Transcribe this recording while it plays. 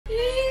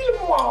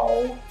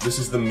Oh! This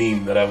is the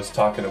meme that I was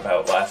talking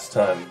about last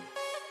time,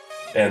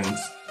 and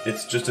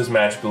it's just as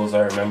magical as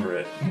I remember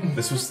it.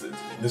 This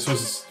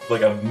was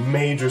like a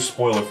major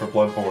spoiler for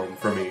Bloodborne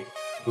for me.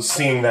 Was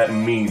seeing that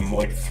meme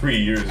like 3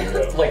 years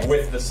ago. Like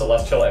with the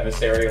celestial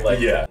emissary, like...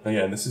 Yeah,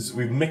 and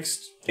we've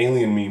mixed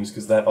alien memes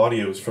because that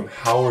audio is from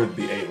Howard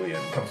the Alien.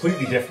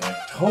 Completely different.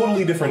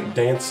 Totally different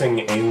dancing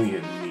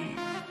alien meme.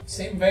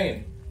 Same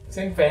vein.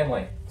 Same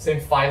family. Same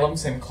phylum,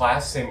 same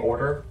class, same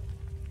order.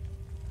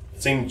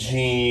 Same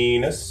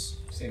genus.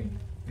 Same...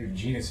 Your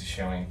genus is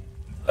showing.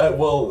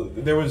 Well,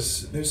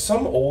 there's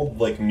some old,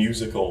 like,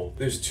 musical.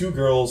 There's two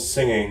girls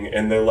singing,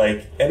 and they're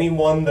like,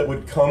 anyone that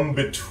would come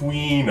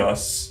between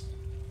us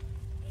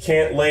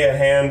can't lay a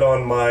hand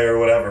on my or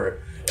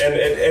whatever. And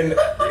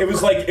it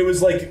was like,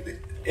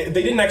 they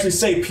didn't actually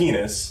say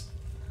penis,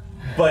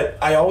 but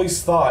I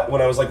always thought,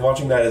 when I was, like,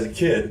 watching that as a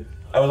kid,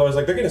 I was always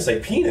like, they're gonna say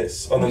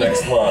penis on the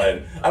next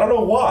line. I don't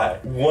know why.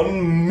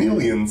 1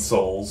 million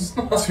souls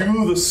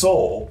to the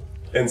soul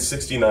and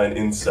 69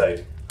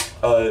 insight.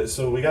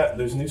 So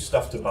there's new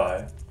stuff to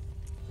buy.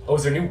 Oh,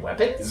 is there new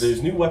weapons?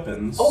 There's new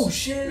weapons. Oh,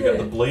 shit! We got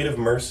the Blade of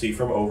Mercy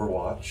from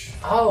Overwatch.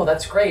 Oh,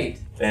 that's great.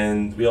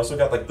 And we also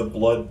got, like, the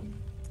blood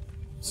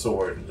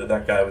sword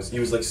that guy he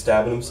was, like,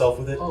 stabbing himself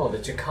with it. Oh, the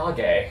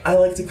Chikage. I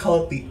like to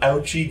call it the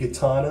ouchie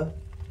katana.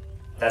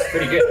 That's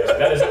pretty good.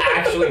 That is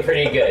actually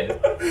pretty good.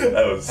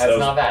 That's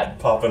not bad.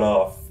 Popping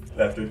off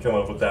after we come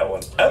up with that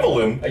one.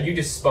 Evelyn! You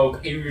just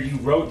spoke, you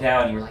wrote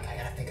down, you were like, I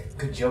gotta think of a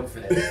good joke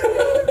for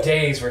this.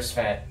 Days were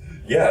spent.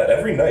 Yeah,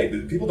 every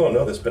night, people don't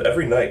know this, but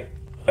every night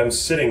I'm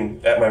sitting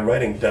at my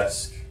writing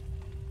desk.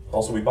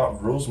 Also, we bought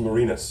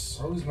Rosemarinus.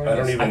 Rosemarinus. I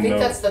don't even know. I think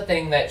that's the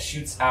thing that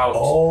shoots out.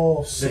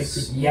 Oh,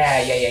 sacred.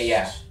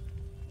 Yeah.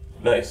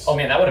 Nice. Oh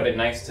man, that would have been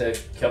nice to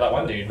kill that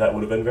one dude. That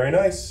would have been very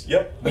nice.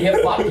 Yep. We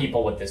have fought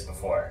people with this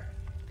before.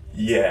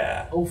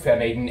 Yeah. Oh, fair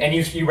maiden. And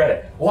you read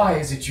it. Why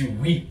is it you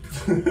weep?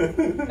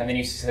 And then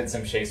you said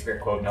some Shakespeare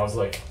quote, and I was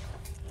like...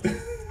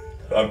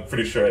 I'm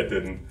pretty sure I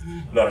didn't.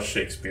 Not a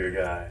Shakespeare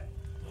guy.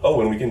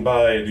 Oh, and we can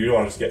buy... Do you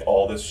want to just get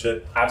all this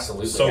shit?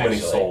 Absolutely, So many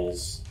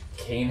souls.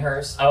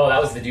 Canehurst? Oh,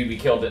 that was the dude we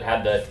killed that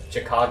had the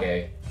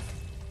Chikage.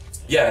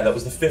 Yeah, that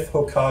was the 5th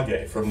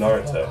Hokage from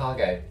Naruto.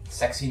 Hokage.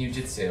 Sexy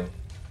ninjutsu.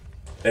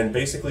 And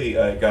basically,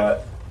 I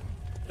got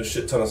a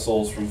shit ton of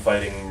souls from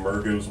fighting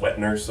Murgo's wet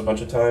nurse a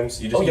bunch of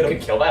times. You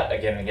could kill that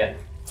again and again?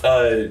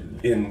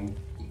 In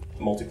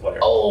multiplayer.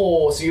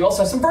 Oh, so you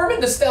also have some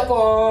vermin to step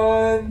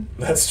on!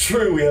 That's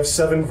true, we have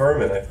 7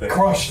 vermin, I think.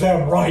 Crush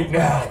them right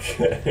now!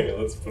 Okay,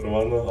 let's put them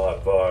on the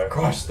hot bar.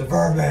 Crush the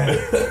vermin!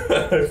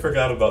 I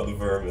forgot about the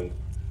vermin.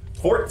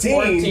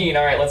 14! 14,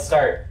 alright, let's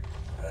start.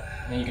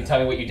 And you can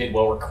tell me what you did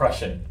while we're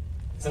crushing.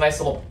 It's a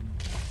nice little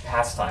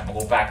pastime, a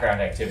little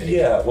background activity.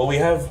 Yeah, well, we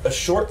have a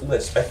short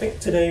list. I think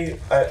today,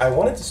 I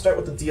wanted to start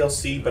with the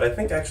DLC, but I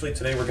think actually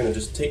today we're going to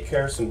just take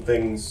care of some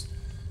things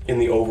in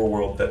the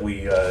overworld that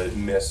we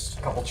missed.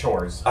 A couple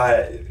chores.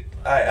 I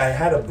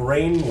had a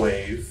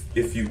brainwave,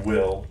 if you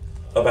will,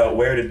 about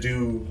where to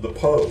do the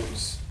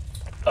pose.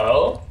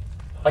 Oh?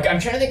 Like,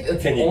 I'm trying to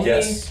think... Can you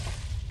guess?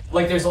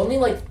 Like, there's only,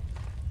 like,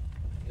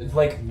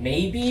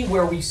 maybe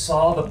where we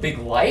saw the big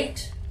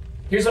light?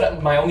 Here's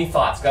what my only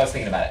thoughts, because I was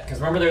thinking about it. Because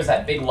remember there was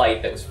that big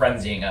light that was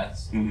frenzying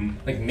us?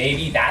 Mm-hmm. Like,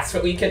 maybe that's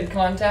what we could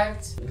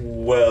contact?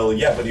 Well,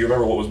 yeah, but do you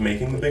remember what was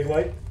making the big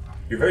light?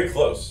 You're very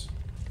close.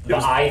 The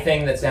eye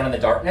thing that's down in the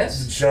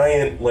darkness?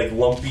 Giant, like,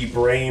 lumpy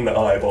brain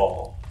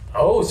eyeball.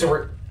 Oh,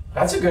 so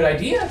that's a good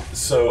idea.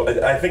 So,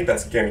 I think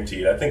that's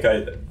guaranteed. I think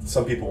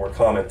some people were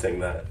commenting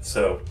that,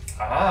 so...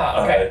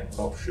 Ah, okay.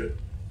 Oh, shit.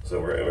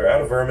 So we're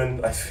out of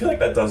vermin. I feel like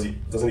that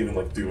doesn't even,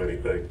 like, do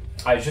anything.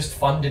 It's just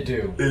fun to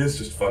do. It is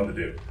just fun to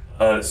do.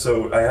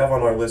 So I have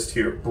on our list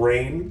here,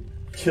 Brain,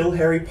 kill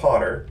Harry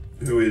Potter,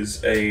 who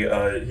is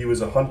he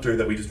was a hunter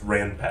that we just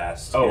ran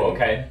past. Oh,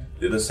 okay.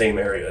 The same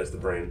area as the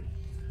Brain.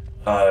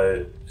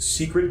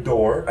 Secret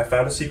door. I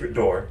found a secret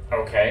door.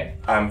 Okay.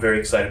 I'm very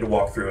excited to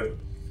walk through it.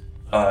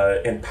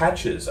 And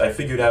Patches. I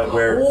figured out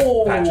where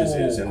Patches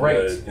is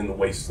in the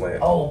wasteland.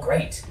 Oh,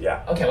 great.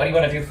 Yeah. Okay, what do you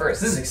want to do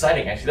first? This is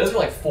exciting, actually. Those are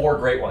like 4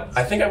 great ones.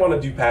 I think I want to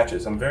do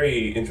Patches. I'm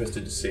very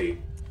interested to see.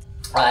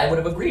 I would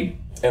have agreed.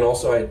 And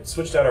also, I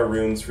switched out our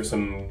runes for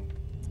some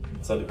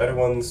slightly better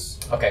ones.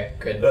 Okay,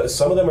 good.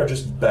 Some of them are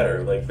just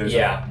better. Like there's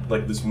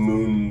like this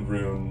moon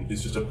rune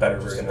is just a better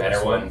version of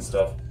this one and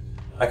stuff.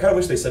 I kind of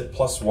wish they said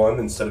 +1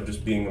 instead of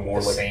just being a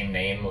more like same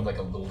name with like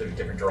a little bit of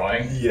different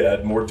drawing.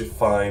 Yeah, more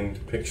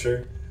defined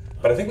picture.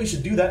 But I think we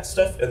should do that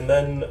stuff and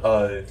then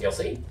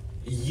DLC?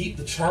 Yeet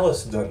the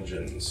Chalice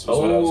dungeons. Is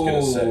what I was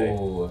gonna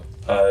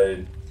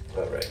say.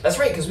 All right. That's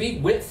right, because we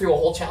went through a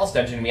whole Chalice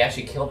dungeon and we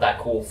actually killed that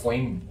cool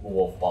flame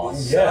wolf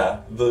boss.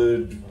 Yeah,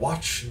 the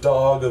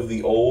watchdog of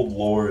the old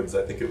lords,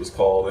 I think it was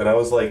called. And I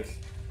was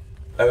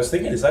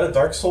thinking, is that a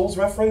Dark Souls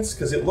reference?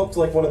 Because it looked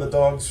like one of the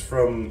dogs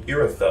from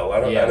Irithyll.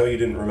 I know you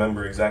didn't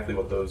remember exactly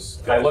what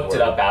those guys I looked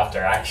it up after,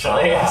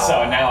 actually,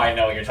 so now I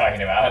know what you're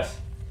talking about.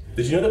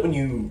 Did you know that when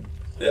you...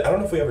 I don't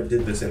know if we ever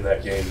did this in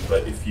that game,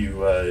 but if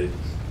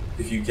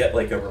you get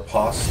like a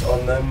riposte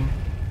on them,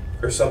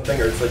 or something,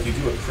 or it's like you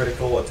do a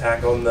critical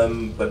attack on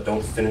them but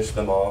don't finish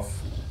them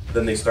off,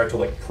 then they start to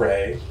like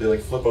prey. They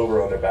like flip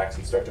over on their backs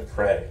and start to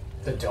prey.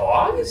 The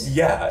dogs?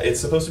 Yeah,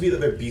 it's supposed to be that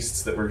they're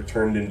beasts that were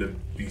turned into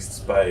beasts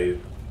by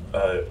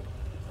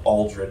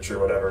Aldrich or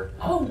whatever.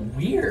 Oh,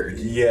 weird.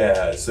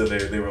 Yeah, so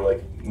they were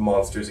like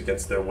monsters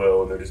against their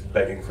will and they're just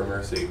begging for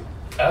mercy.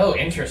 Oh,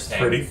 interesting.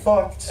 Pretty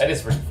fucked. That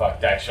is pretty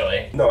fucked,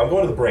 actually. No, I'm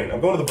going to the brain.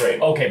 I'm going to the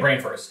brain. Okay,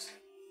 brain first.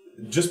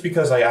 Just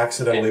because I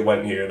accidentally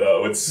went here,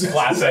 though. It's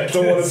classic. I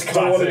don't want It's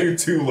to do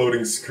 2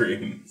 loading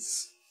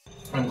screens.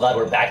 I'm glad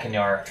we're back in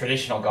our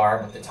traditional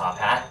garb with the top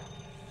hat.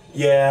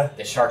 Yeah.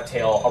 The Shark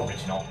Tail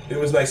original. It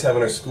was nice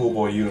having our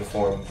schoolboy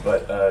uniform,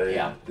 but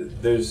yeah.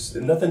 There's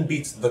nothing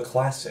beats the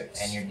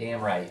classics. And you're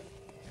damn right.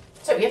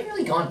 So we haven't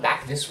really gone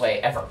back this way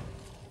ever.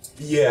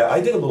 Yeah, I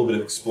did a little bit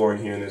of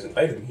exploring here, and there's an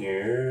item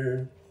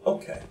here.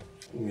 Okay.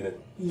 I'm gonna...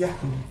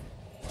 Yahoo!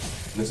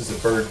 This is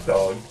a bird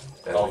dog,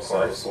 as we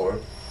saw before.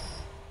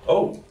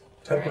 Oh!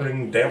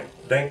 Tempering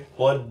dank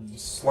blood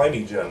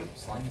slimy gem.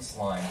 Slimy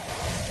slime.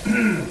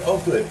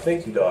 Oh good,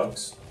 thank you,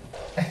 dogs.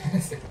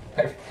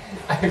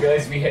 I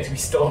realized we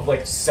still have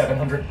like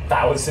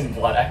 700,000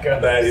 blood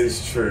echoes. That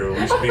is true.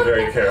 We should be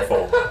very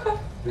careful.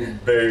 Be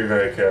very,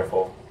 very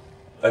careful.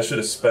 I should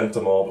have spent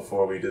them all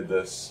before we did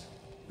this.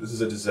 This is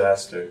a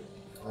disaster.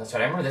 Well, that's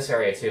right. I remember this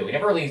area too.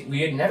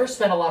 We had never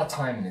spent a lot of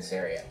time in this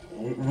area.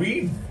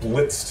 We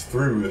blitzed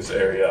through this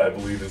area, I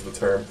believe is the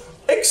term.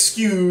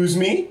 Excuse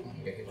me.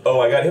 Oh,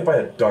 I got hit by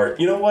a dart.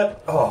 You know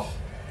what? Oh.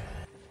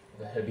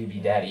 The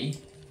Habibi Daddy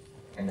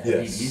and the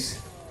Habibis.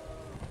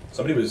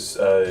 Somebody was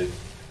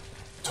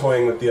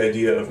toying with the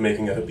idea of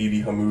making a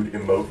Habibi Hamoud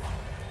emote,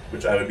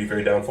 which I would be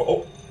very down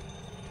for.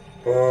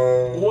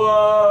 Oh.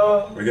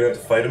 Whoa! We're gonna have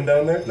to fight him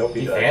down there? Nope,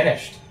 he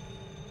vanished.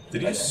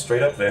 Did he just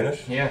straight up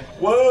vanish? Yeah.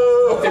 Whoa!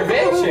 Oh, they're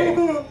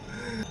vanishing!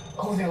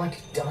 Oh, they're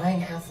like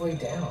dying halfway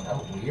down.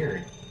 Oh,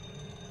 weird.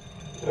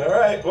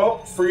 Alright, well,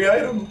 free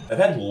item. I've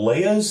had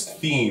Leia's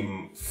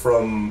theme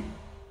from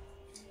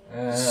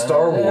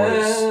Star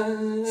Wars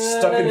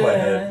stuck in my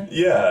head.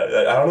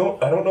 Yeah,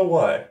 I don't know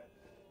why.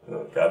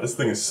 Oh god, this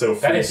thing is so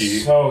freaky. That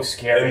is so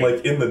scary. And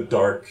like in the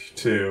dark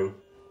too.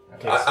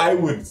 Okay, so I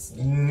would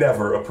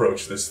never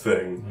approach this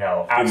thing.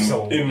 No,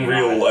 absolutely in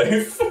real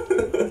life.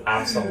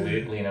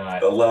 Absolutely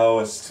not. Allow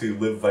us to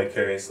live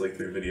vicariously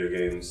through video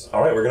games.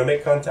 Alright, we're gonna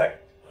make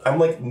contact. I'm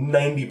like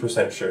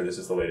 90% sure this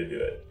is the way to do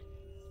it.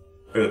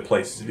 Or the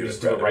place to do it.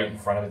 Just do it right in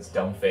front of its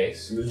dumb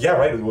face. Yeah,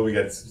 right. Well, we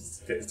got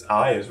its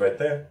eye is right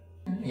there.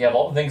 Yeah, of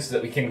all the things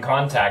that we can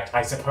contact,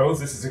 I suppose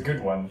this is a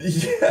good one.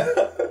 Yeah.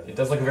 It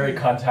does look very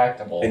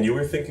contactable. And you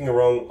were thinking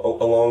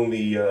along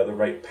the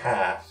right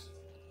path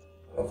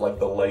of like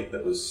the light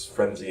that was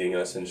frenzying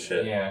us and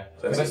shit. Yeah.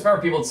 Because I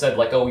remember people had said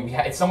like, "Oh,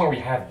 it's somewhere we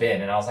have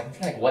been," and I was like, "I'm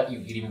trying to think what you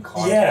could even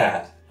contact."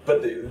 Yeah.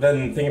 But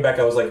then thinking back,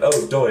 I was like,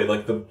 "Oh, doy!"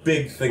 Like the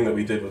big thing that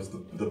we did was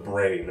the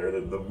brain, or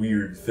the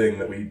weird thing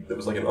that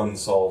was like an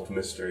unsolved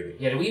mystery.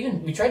 Yeah.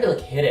 We tried to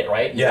like hit it,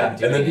 right? Yeah.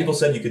 And then people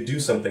said you could do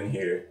something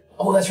here.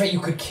 Oh, that's right. You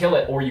could kill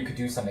it, or you could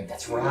do something.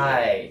 That's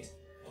right.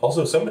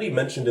 Also, somebody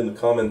mentioned in the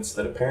comments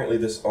that apparently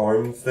this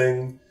arm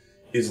thing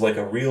is like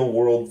a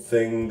real-world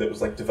thing that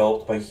was like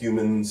developed by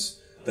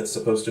humans that's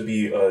supposed to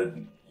be a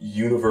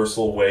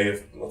universal way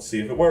of... Let's see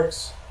if it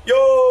works. Yo!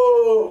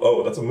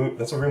 Oh, that's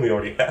a room we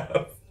already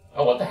have.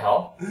 Oh, what the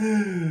hell?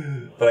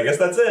 But I guess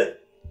that's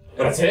it.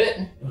 That's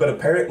it? But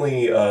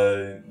apparently,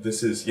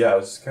 this is... Yeah, I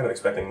was kind of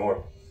expecting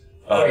more.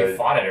 Oh, you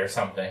fought it or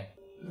something.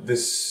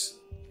 This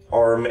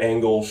arm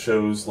angle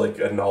shows like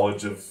a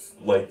knowledge of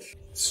like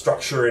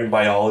structure in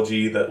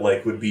biology that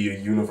like would be a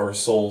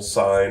universal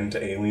sign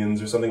to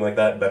aliens or something like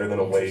that, better than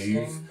a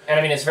wave. And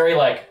I mean, it's very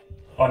like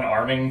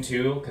unarming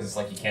too, because it's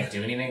like you can't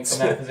do anything from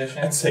that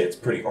position. I'd say it's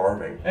pretty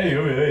arming. Hey.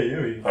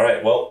 All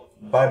right, well,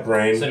 bye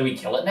brain. So do we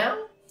kill it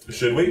now?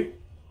 Should we?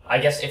 I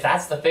guess if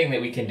that's the thing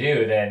that we can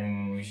do,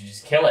 then we should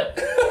just kill it.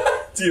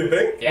 Do you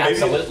think? Yeah, maybe,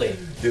 absolutely.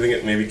 Do you think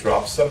it maybe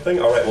drops something?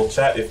 All right, well,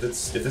 chat. If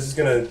this is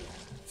gonna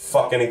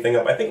fuck anything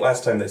up, I think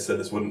last time they said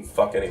this wouldn't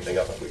fuck anything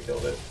up if we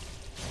killed it.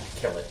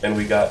 Kill it. And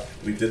we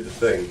did the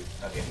thing.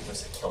 Okay, people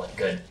said kill it.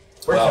 Good.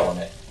 We're killing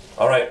it.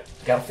 All right.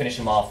 Gotta finish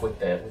him off with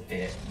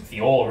the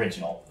old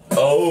original.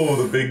 Oh,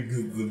 the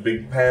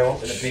big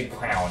pouch. The big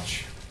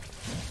pouch.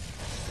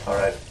 All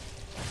right.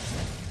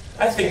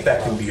 I think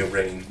that can be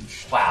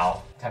arranged.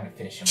 Wow. Time to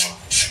finish him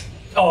off.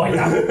 Oh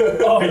yeah.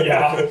 Oh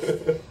yeah.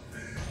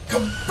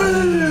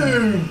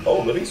 Kaboom!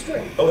 Oh, living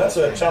string. Oh, that's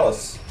a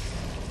chalice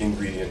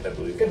ingredient, I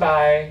believe.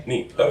 Goodbye.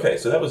 Neat. Okay,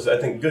 so that was, I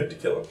think, good to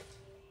kill him.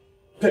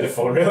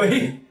 Pitiful,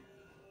 really?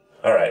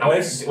 Alright,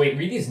 nice... Wait,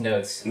 read these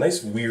notes.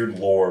 Nice weird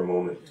lore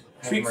moment.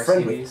 Treat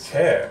friend with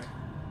care.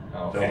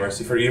 Oh, okay. No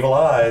mercy for evil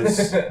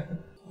eyes.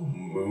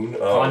 Moon.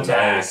 Oh,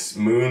 contact. Nice.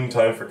 Moon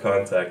time for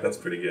contact. That's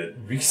pretty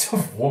good. Reeks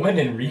of woman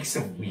and reeks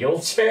of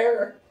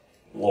wheelchair?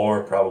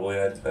 Lore, probably.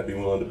 I'd be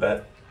willing to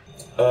bet.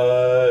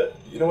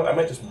 You know what? I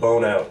might just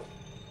bone out.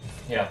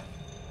 Yeah.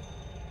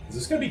 Is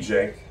this gonna be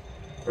jank?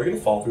 Are we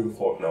gonna fall through the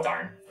floor? No.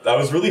 Darn. I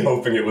was really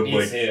hoping it would,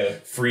 Me too.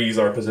 freeze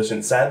our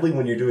position. Sadly,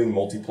 when you're doing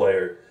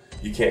multiplayer,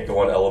 you can't go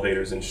on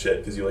elevators and shit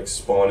because you like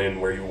spawn in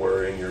where you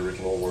were in your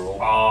original world.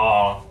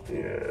 Ah.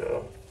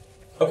 Yeah.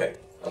 Okay.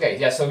 Okay,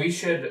 yeah, so we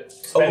should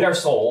spend our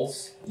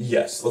souls.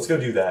 Yes, let's go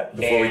do that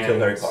before we kill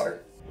Harry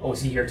Potter. Oh,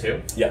 is he here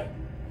too? Yeah.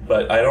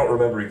 But I don't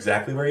remember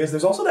exactly where he is.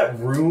 There's also that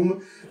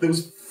room that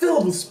was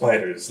filled with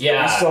spiders.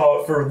 Yeah. That we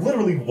saw for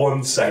literally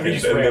 1 second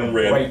and then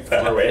ran right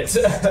through it.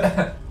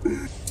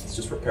 Let's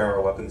just repair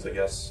our weapons, I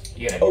guess.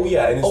 Yeah. Oh,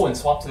 yeah. And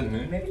swap to the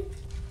moon, maybe?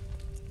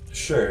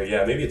 Sure,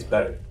 yeah, maybe it's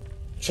better.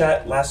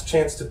 Chat, last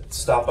chance to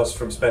stop us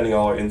from spending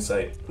all our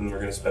insight, and we're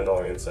gonna spend all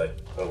our insight.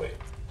 Oh, wait.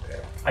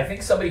 There. I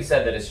think somebody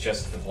said that it's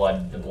just the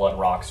blood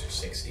rocks are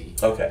 60.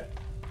 Okay.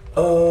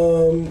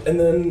 And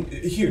then,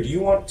 here, do you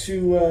want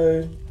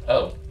to,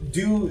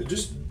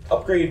 just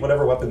upgrade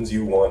whatever weapons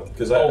you want,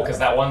 because because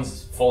that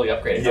one's fully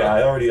upgraded. Yeah, huh?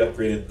 I already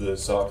upgraded the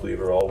saw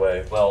cleaver all the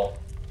way. Well...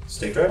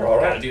 Stake driver,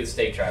 alright. Gotta do the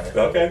stake driver.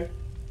 Okay.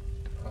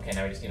 Okay,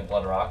 now we just need a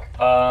blood rock.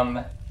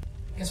 I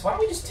guess why don't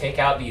we just take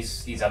out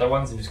these other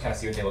ones and just kind of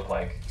see what they look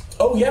like?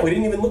 Oh yeah, we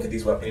didn't even look at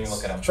these weapons. Didn't even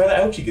look at them. Try the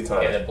ouchie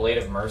guitar. Okay, the Blade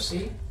of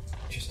Mercy.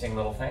 Interesting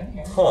little thing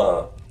here.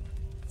 Huh.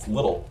 It's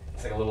little.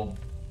 It's like a little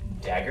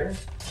dagger.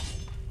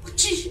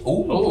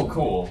 Ooh,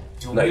 cool.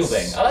 Dual nice.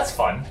 wielding. Oh, that's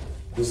fun.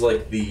 It was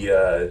like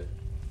the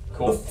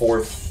Cool. the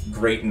 4th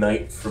Great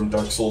Knight from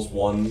Dark Souls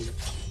 1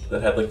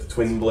 that had like the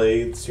twin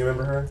blades. You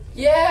remember her?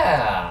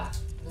 Yeah.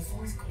 The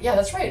 4th. Yeah,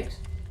 that's right.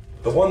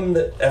 The one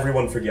that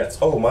everyone forgets.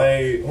 Oh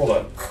my, hold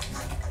on.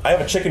 I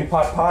have a chicken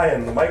pot pie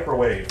in the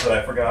microwave that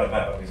I forgot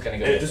about. He's gonna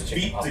go It get just the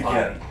chicken beeped pot pie.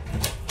 again.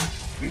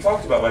 We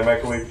talked about my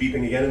microwave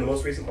beeping again in the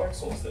most recent Dark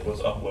Souls that was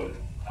uploaded.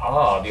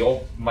 Ah, the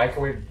old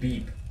microwave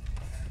beep.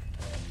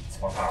 It's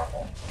more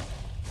powerful.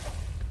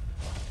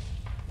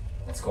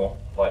 That's cool,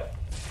 but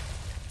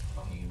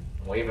you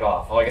wave it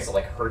off. Oh, I guess it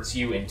like hurts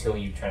you until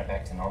you turn it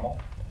back to normal.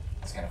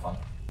 That's kind of fun.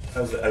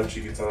 How's the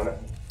ouchie guitar?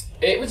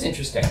 It was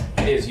interesting.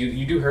 It is.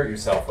 You do hurt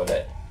yourself with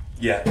it.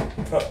 Yeah.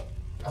 Huh.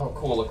 Oh,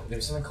 cool. Look,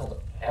 there's something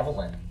called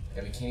Evelyn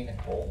that we can't even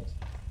hold.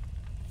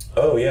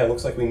 Oh yeah, it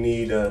looks like we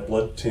need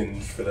blood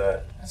tinge for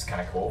that. That's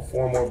kind of cool.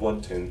 4 more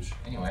blood tinge.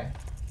 Anyway.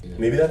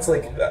 Maybe that's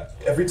like,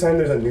 every time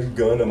there's a new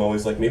gun, I'm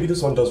always like, maybe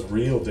this one does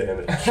real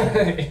damage.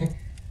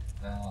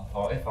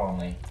 Oh, if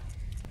only.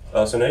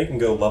 So now you can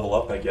go level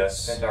up, I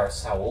guess. Spend our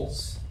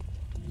souls.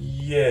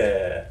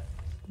 Yeah.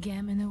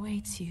 Gammon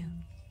awaits you.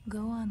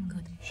 Go on,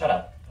 good. Shut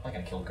up. I'm not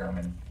gonna kill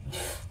Gurman.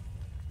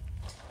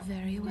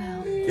 Very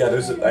well. Yeah,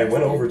 I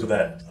went over to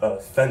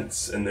that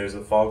fence, and there's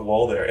a fog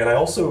wall there. And I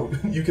also,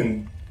 you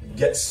can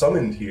get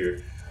summoned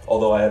here,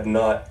 although I have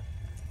not,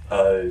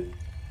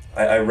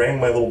 I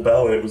rang my little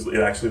bell and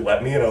it actually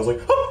let me, and I was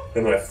like, oh!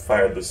 And then I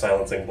fired the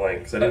silencing blank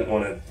because I didn't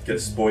want to get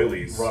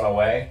spoilies. Run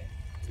away.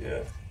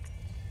 Yeah.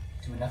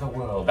 To another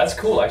world. That's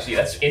cool, actually.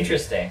 That's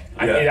interesting.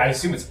 Yeah. I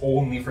assume it's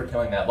only for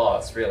killing that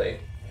boss, really.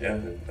 Yeah,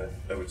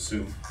 I would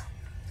assume.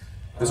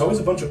 There's always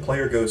a bunch of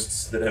player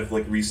ghosts that have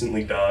like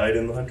recently died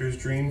in the Hunter's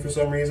Dream for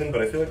some reason,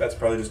 but I feel like that's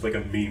probably just like a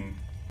meme.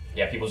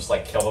 Yeah, people just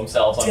like kill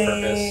themselves on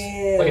purpose.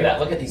 Damn. Look at that.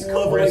 Look at these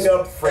Leveling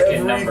up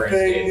freaking numbers,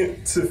 dude.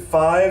 everything to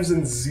 5s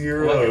and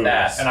 0s. Look at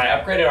that. And I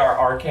upgraded our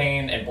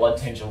arcane and blood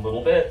tinge a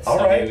little bit, so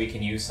Alright. maybe we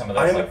can use some of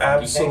those. I'm like,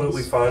 funky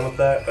absolutely things. fine with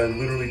that. I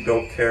literally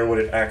don't care what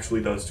it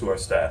actually does to our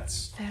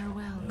stats.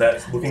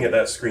 Farewell. Looking at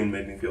that screen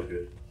made me feel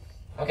good.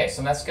 Okay,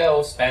 so let's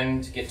go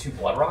get 2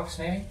 blood rocks,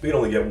 maybe? We could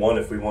only get 1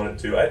 if we wanted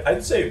to.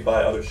 I'd say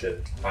buy other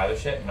shit. Buy other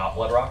shit, not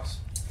blood rocks?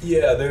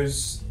 Yeah,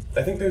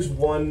 I think there's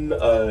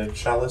 1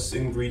 chalice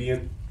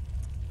ingredient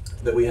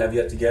that we have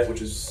yet to get,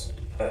 which is,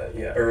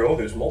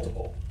 there's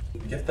multiple.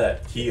 Get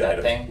that key That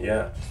item. thing?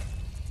 Yeah.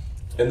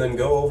 And then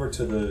go over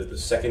to the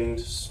second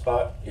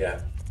spot.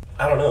 Yeah.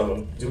 I don't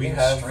know. Do we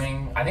have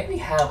string? I think we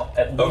have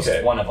at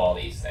least one of all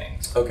these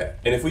things. Okay.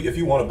 And if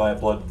you want to buy a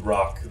blood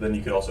rock, then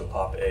you could also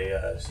pop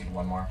a. Just need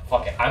 1 more.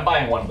 Fuck it. I'm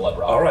buying 1 blood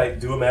rock. All right.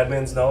 Do a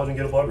madman's knowledge and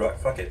get a blood rock.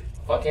 Fuck it.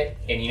 Fuck it.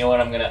 And you know what?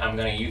 I'm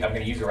gonna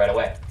use it right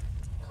away.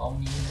 Call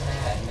me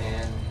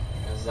madman,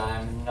 cause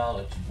I'm a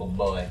knowledgeable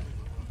boy.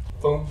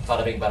 Boom,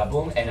 bada bing, bada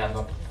boom, and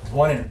I'm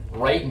running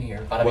right in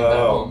here. Bada bing, bada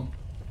Wow. boom.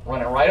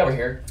 Running right over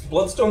here.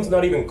 Bloodstone's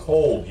not even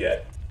cold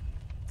yet,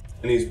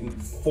 and he's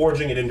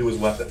forging it into his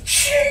weapon.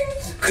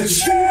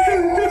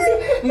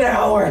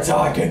 Now we're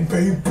talking,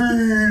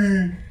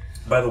 baby.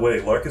 By the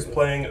way, Lark is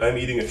playing. I'm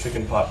eating a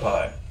chicken pot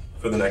pie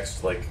for the next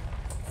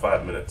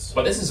 5 minutes.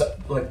 But this is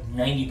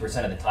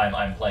 90% of the time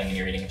I'm playing and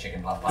you're eating a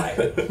chicken pot pie.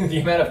 The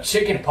amount of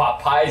chicken pot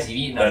pies you've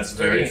eaten. That's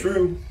very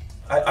true.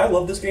 I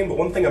love this game, but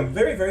one thing I'm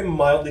very, very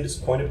mildly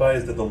disappointed by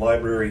is that the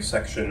library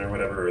section or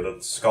whatever, or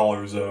the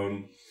scholar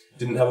zone,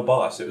 didn't have a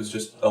boss. It was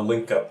just a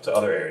link up to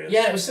other areas.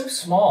 Yeah, it was so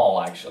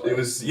small, actually. It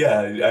was,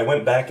 I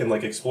went back and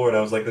explored.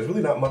 I was like, there's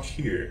really not much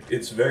here.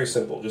 It's very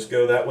simple. Just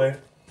go that way.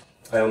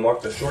 I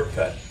unlocked a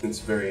shortcut. It's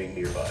very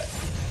nearby.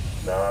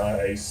 Nice.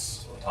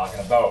 That's what we're talking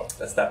about.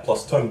 That's that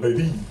plus ton,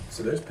 baby.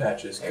 So there's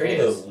patches. There Go it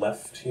to is. the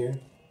left here.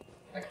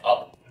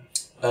 Up.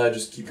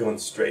 Just keep going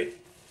straight.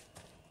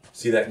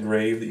 See that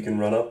grave that you can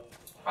run up?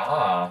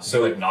 Ah,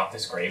 so you knock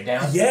this grave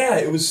down? Yeah,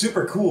 it was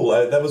super cool.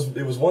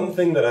 It was one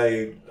thing that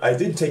I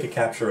did take a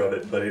capture of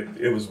it, but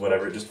it was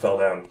whatever. It just fell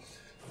down.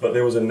 But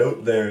there was a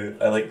note there.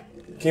 I like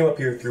came up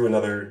here through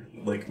another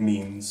like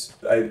means.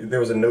 There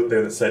was a note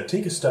there that said,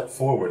 "Take a step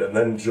forward and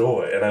then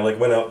joy." And I like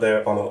went out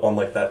there on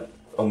like that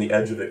on the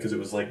edge of it because it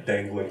was like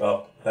dangling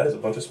up. That is a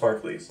bunch of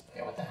sparklies.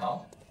 Yeah, what the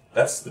hell?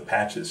 That's the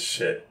Patches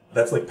shit.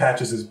 That's like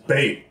Patches'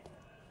 bait.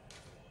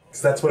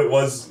 Cause that's what it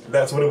was.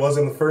 That's what it was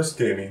in the first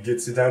game. He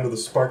gets you down to the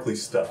sparkly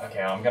stuff.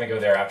 Okay, I'm gonna go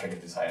there after I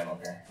get this item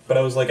up here. But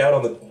I was like out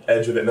on the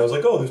edge of it, and I was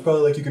like, "Oh, there's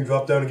probably like you can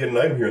drop down and get an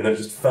item here," and then it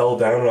just fell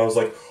down, and I was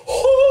like,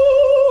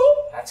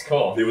 "Oh!" That's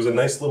cool. It was a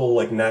nice little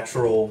like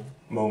natural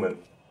moment.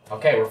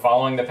 Okay, we're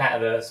following the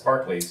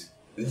sparklies.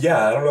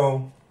 Yeah, I don't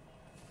know.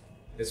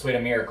 This way to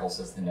miracle,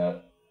 says the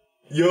note.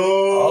 Yo!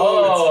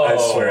 Oh! I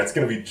swear, it's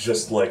gonna be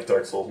just like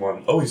Dark Souls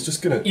 1. Oh, he's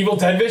just gonna... Evil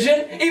Dead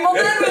Vision? Evil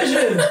Dead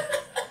Vision!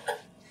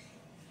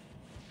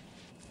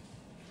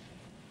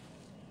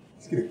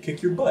 He's gonna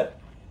kick your butt.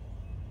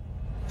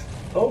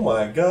 Oh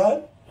my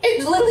god.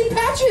 It's literally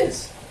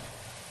Patches!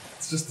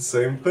 It's just the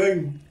same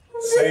thing.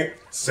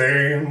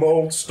 Same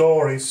old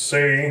story,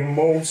 same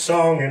old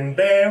song and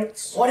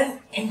dance. What an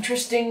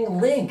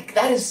interesting link.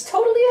 That is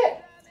totally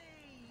it.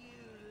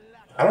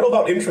 I don't know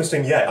about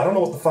interesting yet. I don't know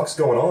what the fuck's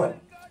going on.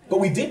 But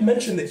we did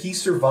mention that he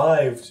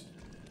survived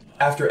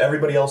after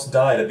everybody else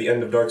died at the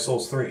end of Dark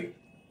Souls 3.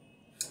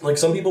 Like,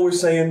 some people were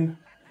saying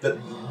that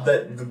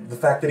the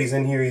fact that he's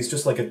in here, he's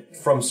just like a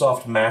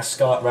FromSoft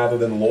mascot rather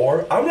than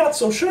lore. I'm not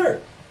so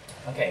sure.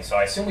 Okay, so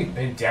I assume we've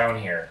been down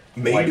here.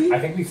 Maybe? Like, I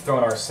think we've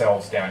thrown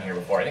ourselves down here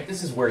before. I think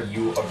this is where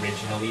you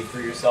originally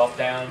threw yourself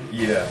down.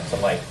 Yeah. To,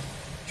 like,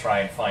 try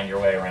and find your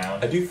way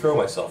around. I do throw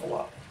myself a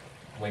lot.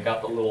 We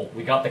got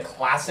the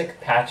classic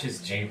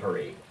Patches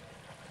Japery.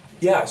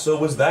 Yeah, so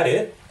was that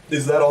it?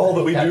 Is that all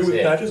that we do with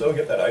it. Patches? Oh,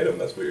 get that item.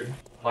 That's weird.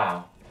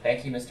 Wow.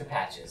 Thank you, Mr.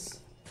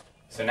 Patches.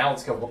 So now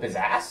let's go whoop his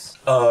ass?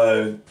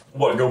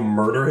 What, go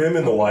murder him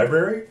in the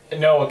library?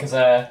 No, because,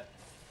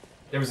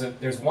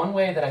 there's one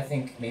way that I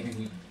think maybe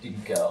we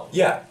didn't go.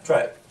 Yeah,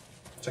 try it.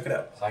 Check it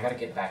out. So I gotta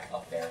get back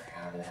up there,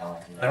 however the hell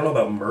I can. I don't know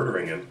about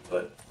murdering him,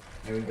 but...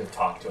 Maybe we can go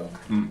talk to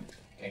him.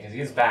 Okay, because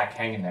he is back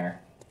hanging there.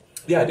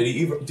 Yeah, did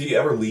he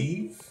ever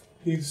leave?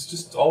 He's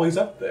just always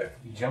up there.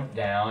 He jumped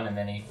down and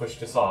then he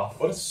pushed us off.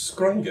 What a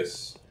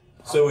scrungus.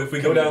 So if we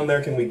go down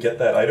there, can we get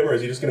that item, or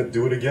is he just gonna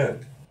do it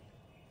again?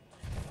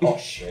 Oh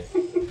shit.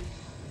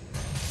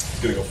 He's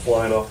gonna go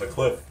flying off the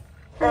cliff.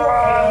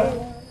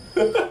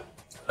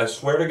 I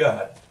swear to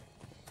God,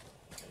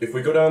 if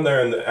we go down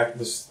there and the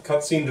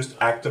cutscene just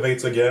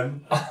activates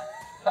again,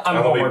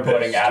 I'm homeward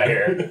boating out of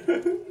here.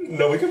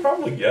 No, we could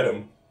probably get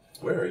him.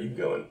 Where are you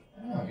going?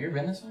 I don't know, have you ever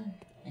been this way?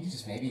 I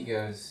think maybe he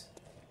goes...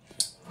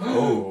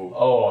 Oh.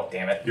 Oh,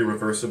 damn it.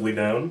 Irreversibly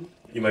down?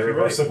 You might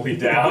Irreversibly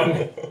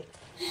down.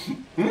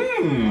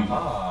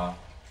 Ah.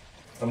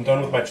 I'm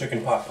done with my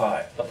chicken pot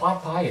pie. The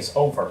pot pie is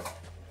over.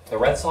 The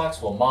Red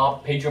Sox will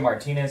mob Pedro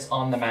Martinez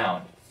on the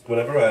mound.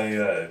 Whenever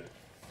I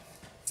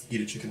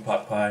eat a chicken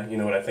pot pie, you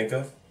know what I think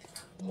of?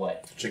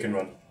 What? Chicken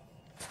Run.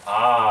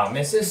 Ah,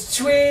 Mrs.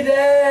 Tweedy!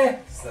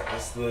 That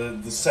was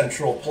the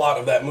central plot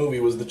of that movie,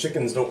 was the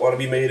chickens don't want to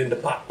be made into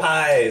pot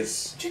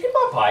pies. Chicken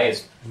pot pie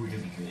is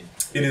really good.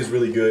 It is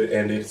really good,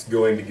 and it's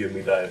going to give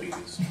me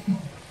diabetes.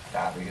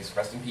 Diabetes,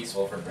 rest in peace,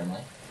 Wilford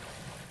Brimley.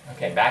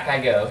 Okay, back I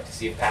go to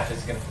see if Patches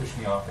is going to push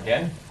me off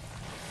again.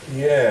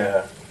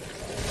 Yeah.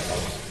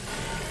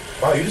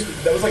 Wow,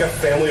 that was like a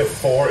family of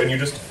 4, and you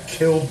just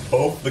killed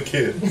both the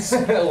kids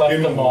Left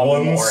in them on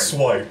one board.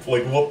 swipe.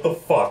 Like, what the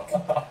fuck?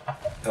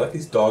 I like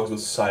these dogs with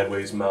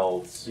sideways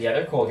mouths. Yeah,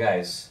 they're cool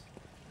guys.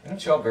 They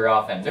don't show up very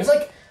often. There's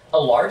like a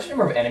large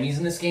number of enemies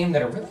in this game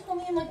that are really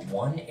only in like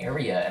one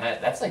area,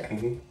 and that's like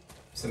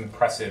some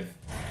impressive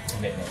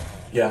commitment.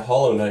 Yeah,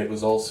 Hollow Knight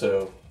was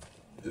also...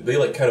 They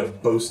like kind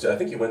of boasted... I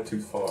think you went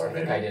too far, I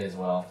think maybe. I did as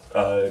well.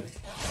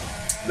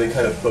 They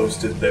kind of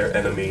boasted their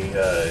enemy...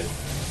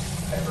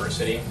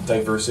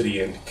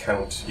 Diversity and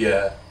count,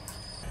 yeah.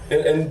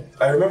 And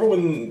I remember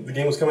when the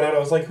game was coming out, I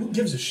was like, who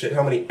gives a shit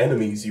how many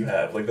enemies you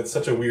have? Like, that's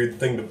such a weird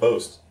thing to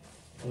boast.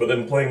 But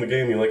then playing the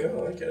game, you're like,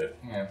 oh, I get it.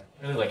 Yeah,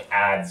 really like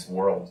adds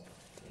world.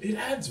 It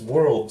adds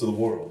world to the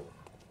world.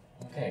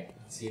 Okay,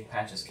 let's see if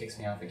Patches kicks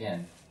me off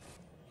again.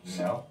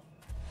 No?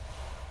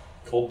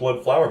 Cold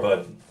Blood Flower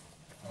Bud.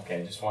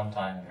 Okay, just one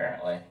time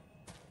apparently.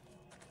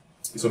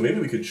 So maybe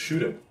we could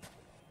shoot him.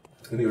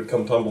 And he would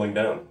come tumbling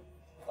down.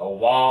 The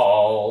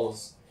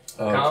walls.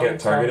 Can't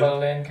target him?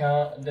 Tumbling,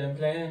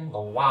 contemplating the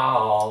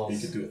walls. You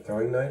could do a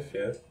throwing knife,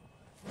 yeah.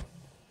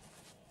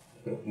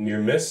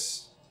 Near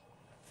miss.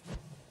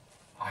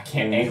 I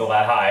can't angle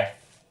that high.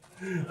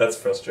 That's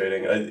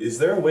frustrating. Is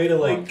there a way to,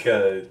 like,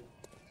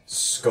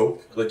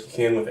 scope like you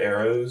can with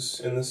arrows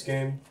in this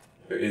game?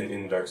 Or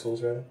in Dark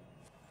Souls, rather?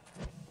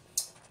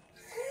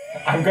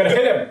 I'm gonna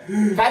hit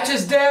him!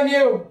 Patches, damn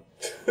you!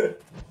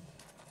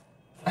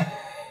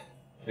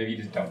 Maybe you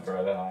just don't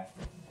throw that high.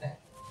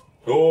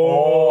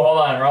 Oh, hold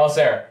on, we're almost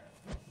there.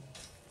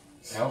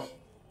 Nope.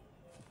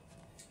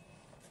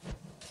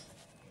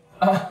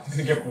 I'm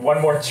gonna give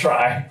one more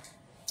try.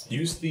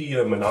 Use the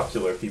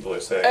monocular, people are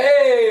saying.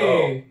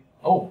 Hey!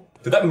 Oh.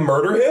 Did that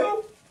murder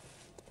him?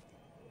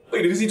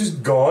 Wait, is he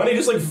just gone? He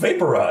just, like,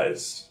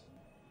 vaporized.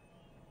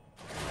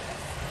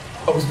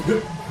 That was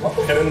good.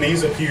 And then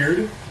these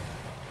appeared.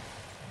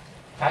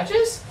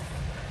 Patches?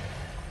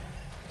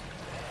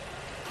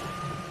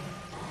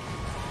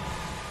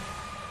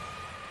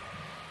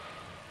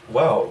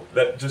 Wow,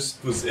 that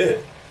just was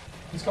it.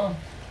 He's gone.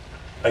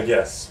 I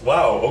guess.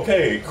 Wow,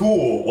 okay,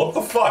 cool. What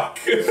the fuck?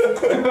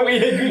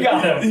 we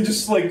got him. He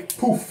just like,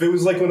 poof. It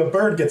was like when a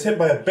bird gets hit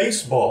by a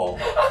baseball.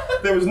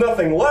 There was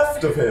nothing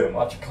left of him.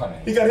 Watch it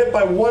coming. He got hit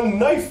by one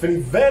knife and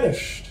he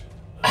vanished.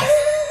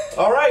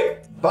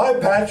 Alright, bye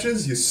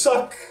Patches, you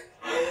suck.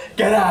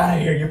 Get out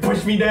of here. You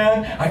push me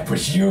down, I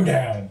push you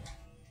down.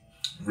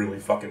 Really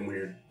fucking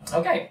weird.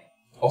 Okay.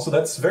 Also,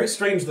 that's very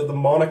strange that the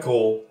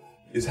monocle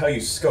is how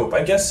you scope.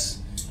 I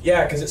guess,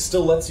 yeah, because it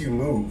still lets you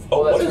move.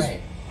 Oh, that's what is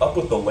right. up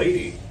with the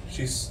lady?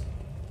 She's...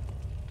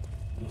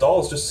 The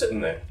doll is just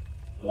sitting there.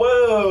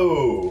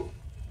 Whoa!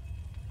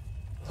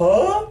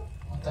 Huh?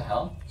 What the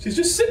hell? She's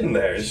just sitting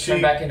there. Is She she...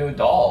 turned back into a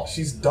doll.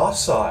 She's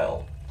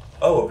docile.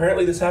 Oh,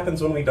 apparently this happens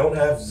when we don't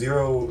have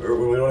zero, or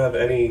when we don't have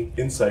any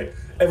insight.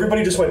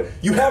 Everybody just went,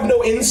 you have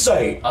no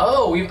insight!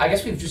 Oh, I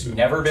guess we've just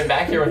never been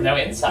back here with no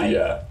insight.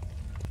 Yeah.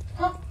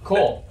 Huh,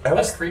 cool. I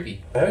That's was-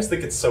 creepy. I always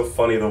think it's so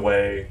funny the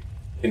way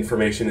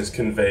information is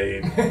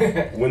conveyed.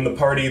 When the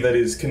party that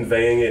is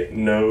conveying it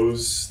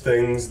knows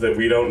things that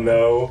we don't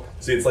know.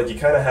 See, it's like you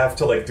kind of have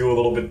to like do a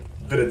little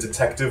bit of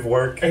detective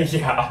work.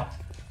 Yeah.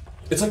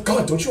 It's like,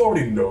 God, don't you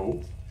already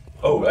know?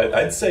 Oh,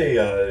 I'd say,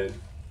 I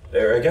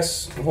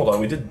guess, hold on,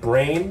 we did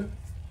brain.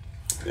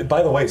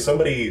 By the way,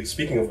 somebody,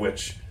 speaking of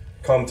which,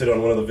 commented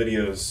on one of the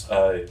videos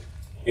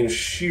in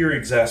sheer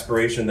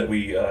exasperation that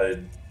we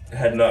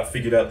had not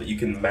figured out that you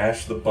can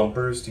mash the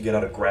bumpers to get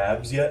out of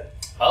grabs yet.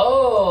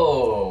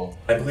 Oh.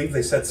 I believe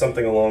they said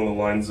something along the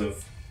lines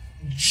of,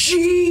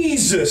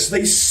 Jesus,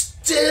 they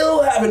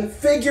still haven't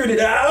figured it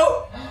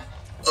out?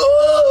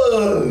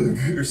 Ugh!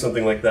 Or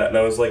something like that. And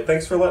I was like,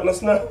 thanks for letting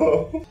us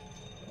know.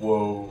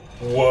 Whoa.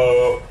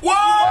 Whoa.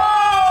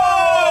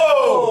 Whoa!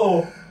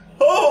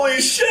 Holy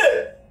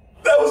shit!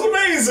 That was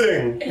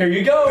amazing! Here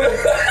you go.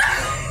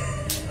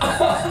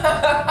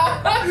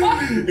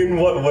 In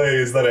what way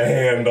is that a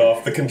hand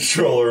off the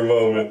controller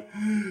moment?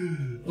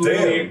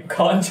 Damn.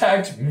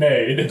 Contact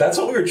made. That's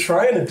what we were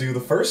trying to do the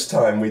first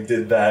time we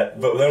did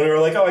that, but then we were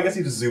like, oh, I guess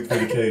he just zooped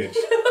through the cage.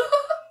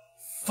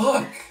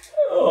 Fuck!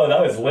 Oh,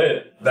 that was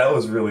lit. That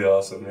was really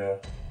awesome, yeah.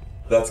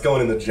 That's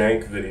going in the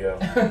jank video.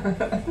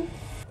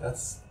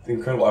 That's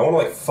incredible. I want to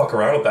like fuck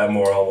around with that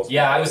more almost.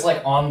 Yeah, I was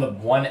like on the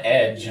one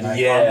edge and I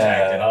Yeah.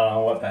 contacted. I don't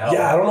know what the hell.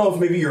 Yeah, I don't know if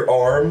maybe your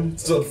arm,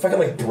 so it fucking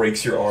like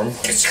breaks your arm.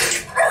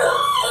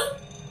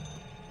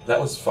 That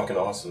was fucking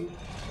awesome.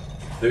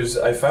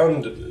 I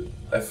found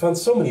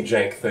so many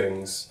jank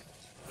things.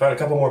 Found a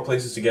couple more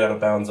places to get out of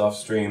bounds off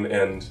stream,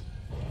 and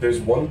there's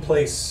one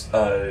place,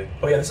 oh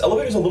yeah, this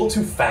elevator's a little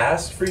too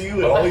fast for you.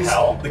 What the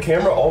hell? The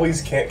camera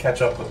always can't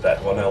catch up with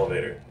that one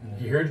elevator.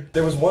 Weird.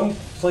 There was one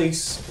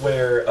place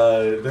where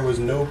there was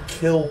no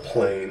kill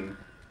plane,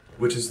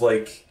 which is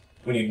like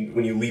when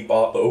you leap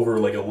over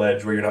like a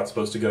ledge where you're not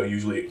supposed to go.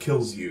 Usually it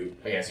kills you.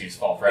 I guess you just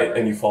fall forever.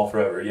 And you fall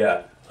forever.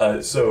 Yeah.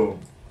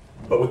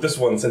 But with this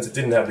one, since it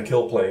didn't have the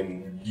kill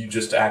plane, you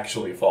just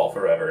actually fall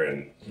forever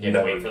and You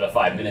have to wait for the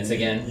 5 minutes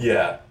again.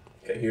 Yeah.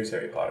 Okay. Here's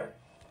Harry Potter.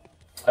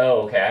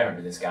 Oh, okay, I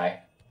remember this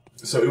guy.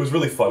 So it was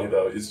really funny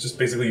though. It's just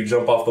basically you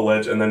jump off the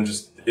ledge and then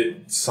just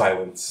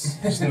silence.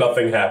 Just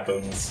nothing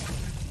happens.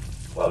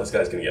 Wow, this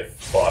guy's gonna get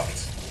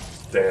fucked.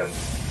 Damn.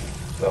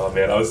 Oh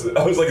man, I was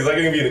like, is that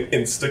gonna be an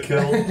insta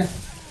kill? Then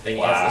he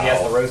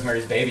has the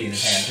Rosemary's Baby in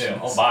his hand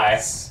too. Oh,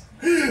 bye.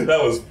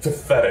 That was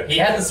pathetic. He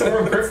had the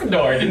Sword of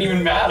Gryffindor. It didn't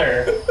even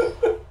matter.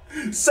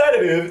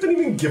 Sedative. It didn't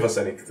even give us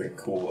anything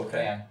cool.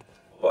 Okay. Damn.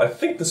 Well, I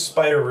think the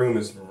spider room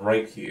is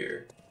right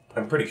here.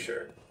 I'm pretty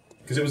sure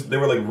because they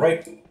were like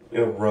right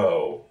in a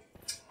row.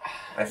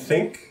 I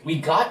think. We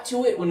got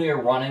to it when we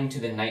were running to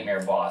the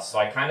nightmare boss, so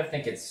I kind of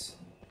think it's.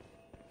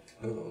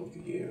 Oh, look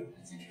at you.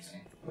 That's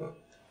interesting. Oh.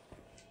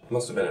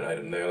 Must have been an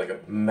item there, like a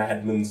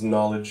madman's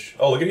knowledge.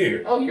 Oh, look at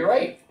here. Oh, you're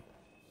right.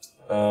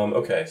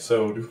 Okay,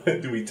 so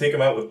do we take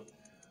them out with...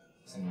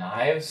 Some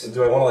knives?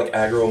 Do I want to, like,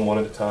 aggro them one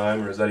at a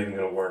time, or is that even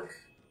going to work?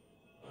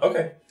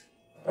 Okay.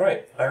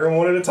 Alright, aggro them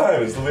one at a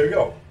time is the way to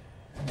go.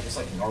 They're just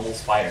like normal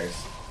spiders.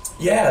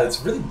 Yeah, it's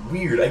really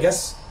weird. I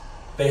guess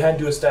they had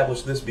to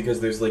establish this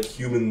because there's, like,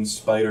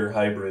 human-spider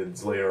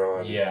hybrids later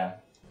on. Yeah.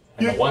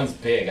 And the one's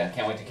big. I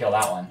can't wait to kill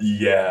that one.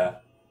 Yeah.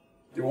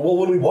 Well,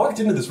 when we walked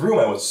into this room,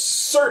 I was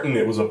certain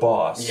it was a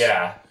boss.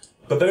 Yeah.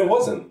 But then it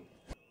wasn't.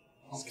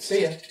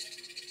 See ya.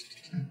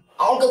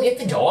 I'll go get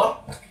the door.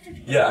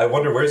 Yeah, I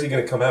wonder where's he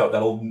gonna come out.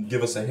 That'll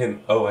give us a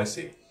hint. Oh, I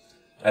see.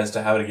 As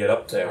to how to get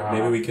up there.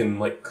 Maybe we can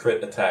like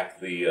crit attack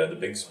the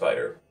big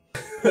spider.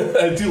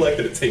 I do like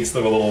that it takes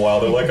them a little while.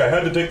 They're like, I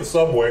had to take the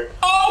subway.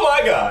 Oh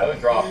my god! Oh,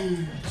 drop.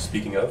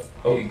 Speaking of,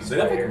 do they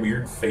have like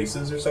weird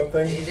faces or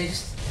something?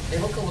 They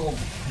look a little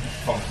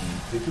funky.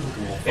 They do look a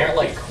little. They aren't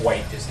like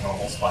quite just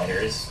normal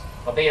spiders,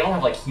 but they don't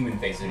have like human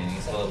faces or anything.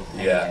 It's a little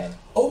tiny head.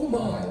 Oh Oh,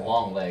 my!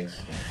 long legs.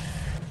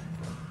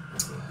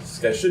 This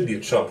guy should be a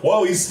chump.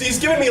 Whoa, he's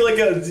giving me like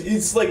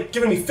he's like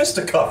giving me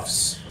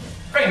fisticuffs.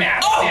 Great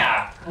match. Oh!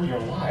 Yeah. Oh, you're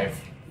alive.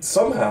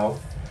 Somehow.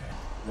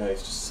 No, he's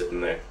just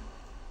sitting there.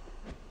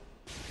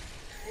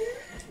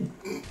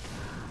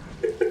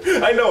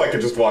 I know I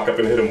could just walk up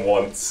and hit him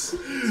once.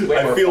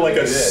 I feel like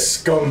a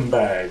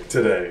scumbag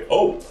today.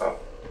 Oh.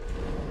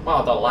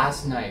 Wow, the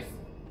last knife.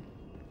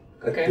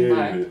 Okay,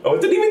 bye. Oh,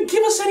 it didn't even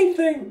give us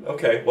anything.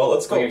 Okay, well,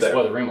 let's go We up can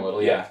explore there. the room a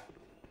little, yeah.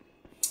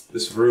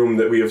 This room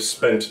that we have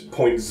spent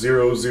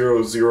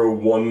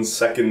 0.0001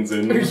 seconds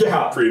in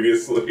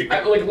previously.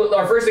 Like,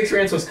 our first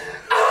experience was...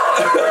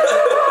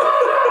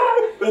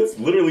 That's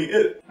literally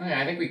it. Okay,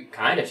 I think we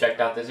kind of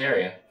checked out this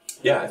area.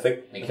 Yeah, I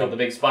think... We killed the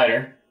big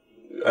spider.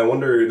 I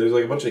wonder, there's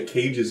like a bunch of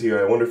cages here.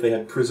 I wonder if they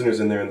had prisoners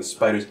in there and the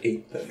spiders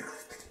ate them.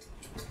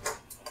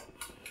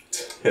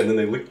 And then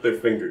they licked their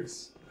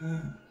fingers.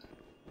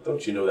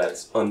 Don't you know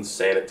that's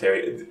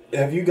unsanitary?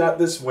 Have you got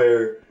this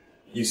where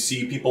you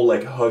see people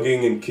like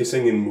hugging and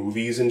kissing in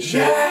movies and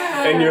shit?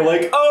 Yeah! And you're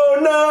like, oh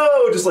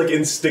no! Just like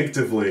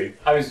instinctively.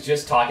 I was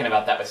just talking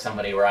about that with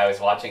somebody where I was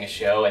watching a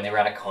show and they were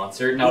at a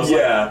concert and I was like,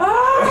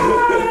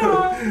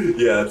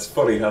 Yeah, it's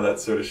funny how that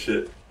sort of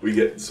shit, we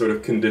get sort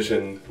of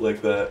conditioned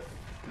like that.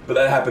 But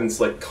that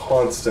happens like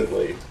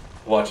constantly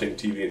watching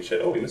TV and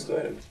shit. Oh, we missed an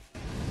item.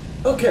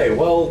 Okay,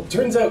 well,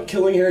 turns out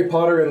killing Harry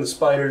Potter and the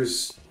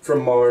spiders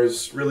from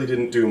Mars really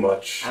didn't do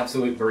much.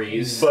 Absolute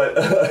breeze. But,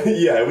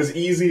 yeah, it was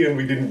easy and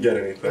we didn't get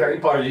anything. Harry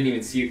Potter didn't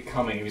even see it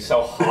coming. He was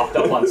so hopped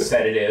up on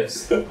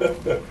sedatives.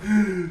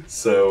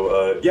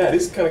 So, yeah, it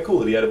is kind of cool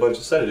that he had a bunch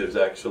of sedatives,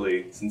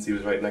 actually, since he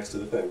was right next to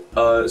the thing.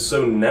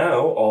 So now,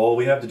 all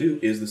we have to do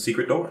is the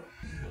secret door.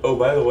 Oh,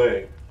 by the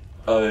way,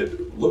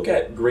 look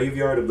at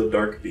Graveyard of the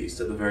Dark Beast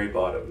at the very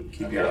bottom.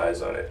 Keep your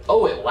eyes on it.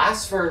 Oh, it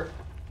lasts for...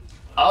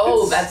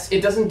 Oh,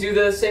 it doesn't do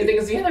the same thing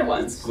as the other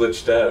ones. It's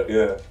glitched out,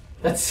 yeah.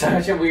 That's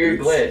such a weird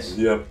glitch.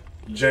 Yep.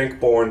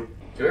 Jankborne.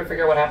 Did we ever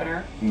figure out what happened to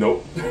her?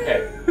 Nope.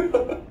 Okay.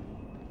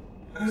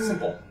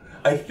 Simple.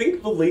 I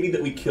think the lady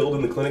that we killed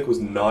in the clinic was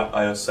not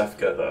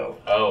Iosefka, though.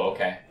 Oh,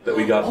 okay. That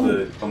we got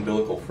the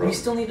umbilical from. We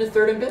still need a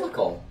third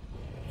umbilical.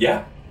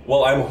 Yeah.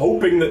 Well, I'm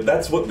hoping that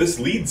that's what this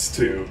leads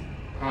to.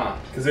 Huh.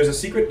 Because there's a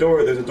secret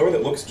door, there's a door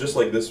that looks just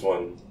like this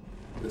one.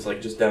 It's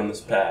like just down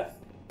this path.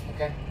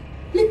 Okay.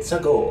 Let's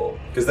go.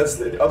 Because that's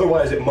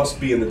otherwise it must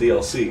be in the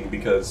DLC.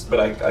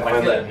 But I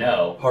find that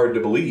hard to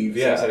believe.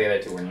 Yeah. Seems like the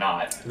other two were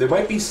not. There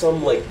might be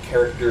some like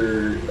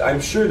character. I'm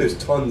sure there's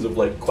tons of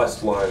like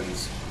quest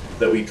lines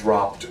that we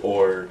dropped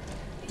or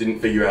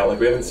didn't figure out. Like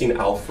we haven't seen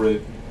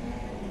Alfred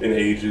in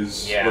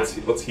ages. Yeah.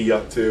 What's he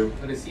up to?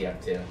 What is he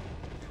up to?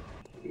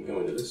 We can go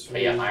into this room.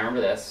 But yeah, I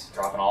remember this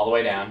dropping all the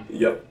way down.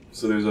 Yep.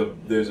 So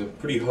there's a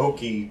pretty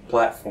hokey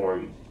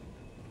platform.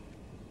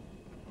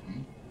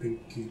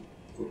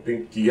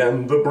 Pinky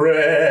and the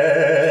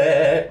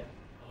bread.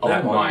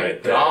 Oh my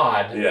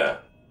god. Yeah.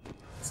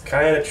 It's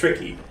kind of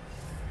tricky.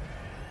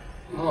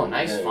 Oh,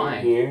 nice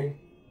find. Here.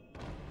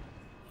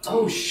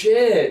 Oh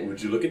shit.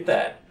 Would you look at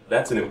that?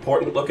 That's an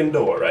important looking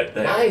door right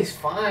there. Nice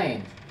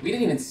find. We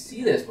didn't even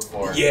see this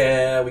before.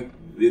 Yeah,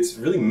 it's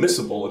really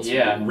missable. It's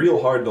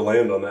real hard to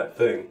land on that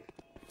thing.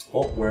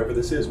 Well, wherever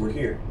this is, we're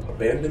here.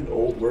 Abandoned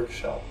old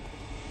workshop.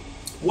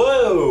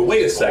 Whoa,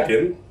 wait a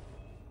second.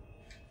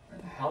 Where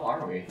the hell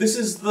are we? This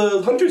is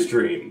the Hunter's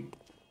Dream.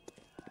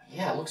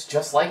 Yeah, it looks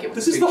just like it.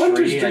 This is the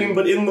Hunter's Dream,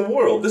 but in the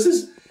world. This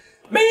is...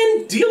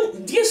 Man,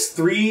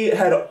 DS3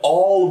 had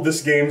all of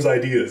this game's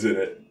ideas in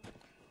it.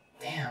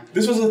 Damn.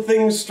 This was a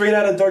thing straight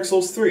out of Dark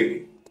Souls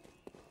 3.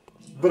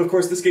 But of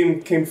course, this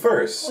game came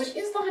first. What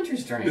is the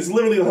Hunter's Dream? It's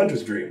literally the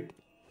Hunter's Dream.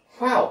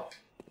 Wow.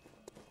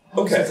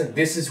 Oh, Okay. so it's like,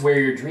 this is where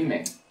you're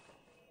dreaming.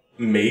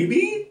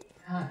 Maybe?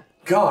 Huh.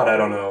 God, I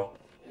don't know.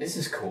 This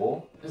is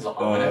cool. This is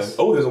ominous.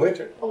 Oh, there's a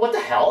lantern. Oh, what the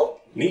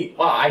hell? Neat.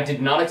 Wow, I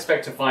did not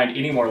expect to find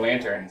any more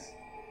lanterns.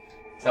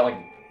 Is that like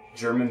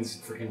German's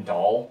freaking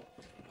doll?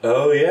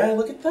 Oh yeah,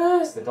 look at It's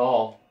that. the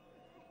doll.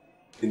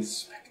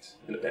 Inspect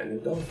an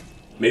abandoned dog.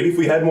 Maybe if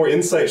we had more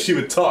insight, she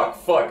would talk.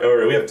 Fuck.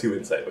 Alright, we have 2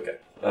 insight. Okay.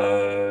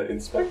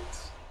 Inspect.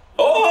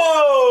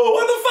 Oh,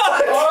 what the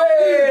fuck?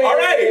 Hey!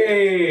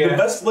 Alright! The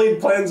best laid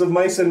plans of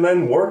mice and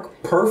men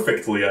work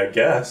perfectly, I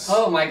guess.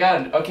 Oh my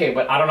god. Okay,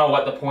 but I don't know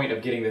what the point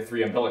of getting the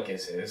 3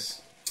 umbilicus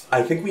is.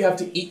 I think we have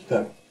to eat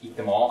them. Eat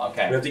them all?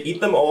 Okay. We have to eat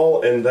them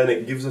all, and then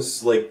it gives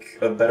us, like,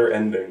 a better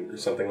ending or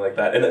something like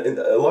that. And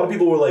a lot of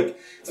people were like,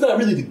 it's not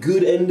really the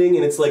good ending,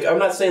 and it's like, I'm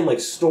not saying, like,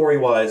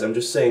 story-wise, I'm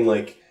just saying,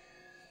 like,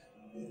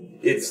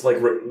 it's, like,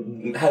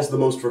 has the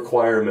most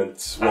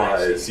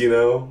requirements-wise, you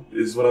know?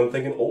 Is what I'm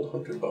thinking. Old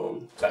Hunter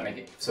Bone. Does that make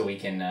it so we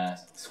can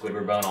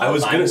Squidward Bone all the time? I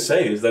was gonna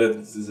say, is that a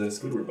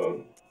Squidward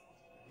Bone?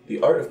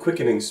 The art of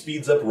quickening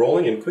speeds up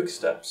rolling in quick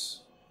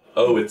steps.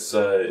 Oh, it's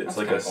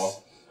like a...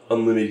 Cool.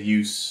 Unlimited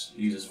use,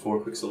 uses 4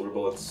 quicksilver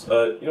bullets.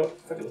 You know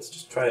what? Fuck it, let's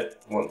just try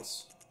it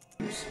once.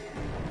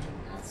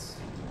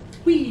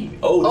 Whee!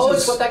 Oh,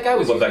 it's what that guy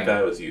was using. What that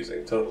guy was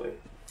using, totally.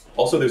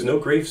 Also, there's no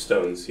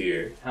gravestones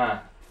here.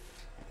 Huh.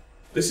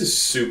 This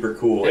is super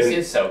cool. This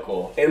is so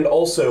cool. And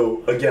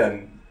also,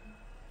 again,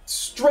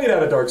 straight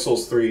out of Dark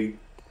Souls 3,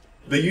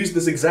 they used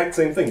this exact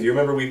same thing. Do you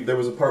remember there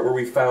was a part where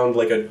we found,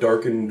 like, a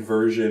darkened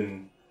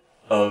version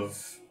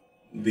of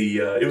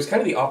it was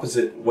kind of the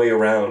opposite way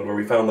around, where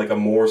we found like a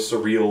more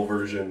surreal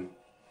version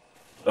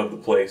of the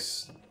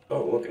place.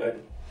 Oh, look at that.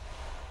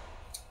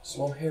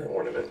 Small hair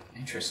ornament.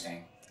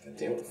 Interesting. God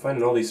damn it, we're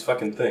finding all these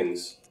fucking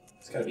things.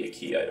 It's gotta be a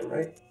key item,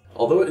 right?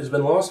 Although it has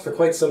been lost for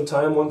quite some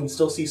time, one can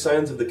still see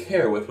signs of the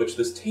care with which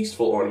this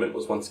tasteful ornament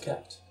was once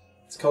kept.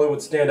 Its color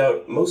would stand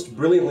out most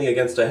brilliantly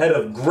against a head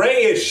of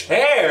grayish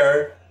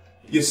hair,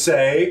 you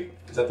say?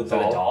 Is that the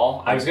doll? The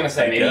doll? I was gonna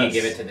say, maybe you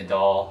give it to the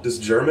doll. Does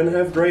German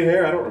have gray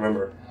hair? I don't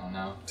remember. I don't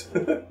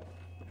know.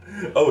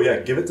 Oh yeah,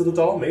 give it to the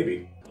doll?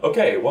 Maybe.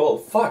 Okay, well,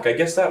 fuck, I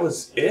guess that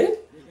was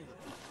it?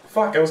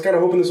 Fuck, I was kind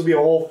of hoping this would be a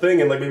whole thing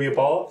and like maybe a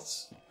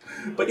boss.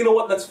 But you know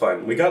what, that's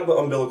fine. We got the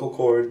umbilical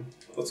cord.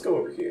 Let's go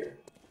over here.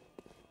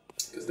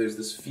 Because there's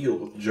this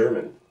field with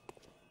German.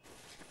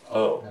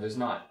 Oh. No, there's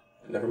not.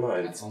 Never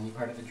mind. That's only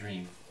part of the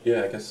dream.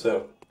 Yeah, I guess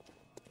so.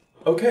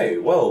 Okay,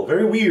 well,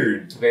 very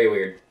weird. Very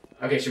weird.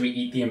 Okay, should we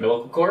eat the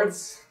umbilical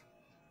cords?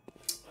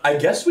 I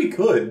guess we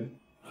could.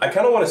 I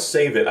kind of want to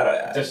save it.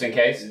 Just in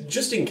case?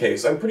 Just in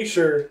case. I'm pretty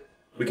sure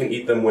we can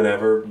eat them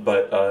whenever,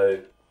 but,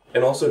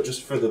 and also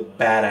just for the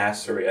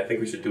badassery, I think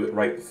we should do it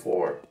right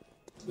before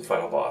the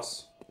final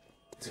boss.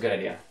 It's a good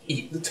idea.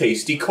 Eat the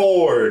tasty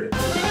cord!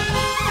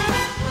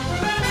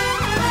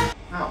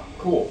 Oh,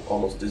 cool.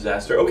 Almost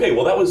disaster. Okay,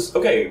 well that was...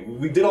 Okay,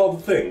 we did all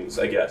the things,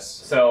 I guess.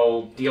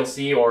 So,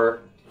 DLC or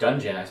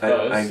dungeon, I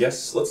suppose. I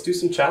guess let's do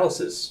some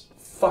chalices.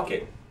 Fuck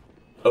it.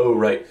 Oh,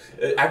 right.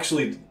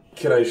 Actually,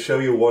 can I show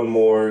you one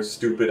more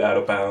stupid out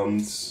of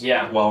bounds?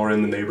 Yeah. While we're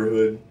in the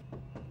neighborhood?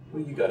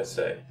 What do you gotta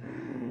say?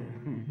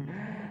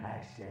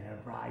 A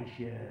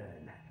celebration.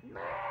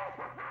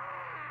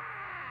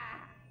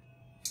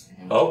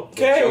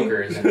 Okay.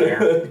 Jokers in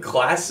there.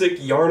 Classic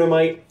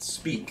Yarnamite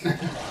speak.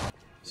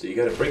 So you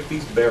gotta break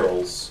these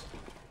barrels,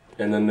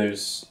 and then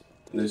there's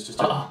just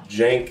a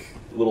jank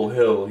little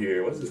hill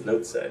here. What does this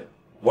note say?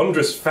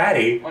 Wondrous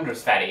fatty.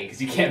 Wondrous fatty,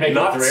 because you can't make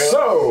Not it through.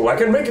 so. I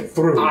can make it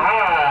through.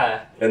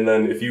 Ah! And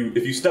then if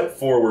you step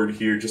forward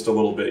here just a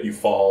little bit, you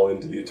fall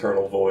into the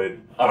eternal void.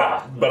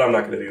 Ah. But I'm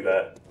not gonna do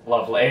that.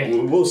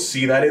 Lovely. We'll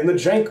see that in the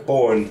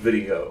Jankborne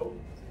video.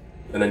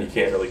 And then you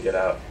can't really get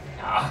out.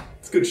 Ah.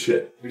 It's good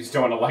shit. We just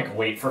don't want to, like,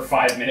 wait for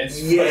 5 minutes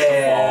for us to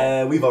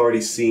Yeah, we've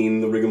already seen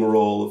the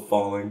rigmarole of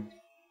falling.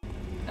 fall.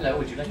 Hello,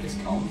 would you like this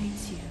comb?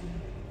 Awaits you.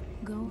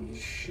 Go.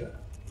 Shut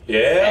up.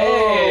 Yeah!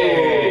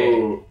 Hey!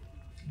 Oh!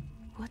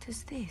 What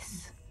is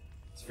this?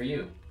 It's for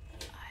you.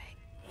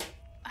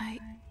 I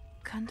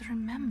can't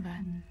remember.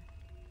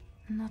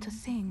 Not a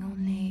thing,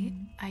 only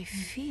I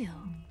feel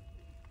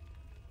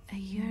a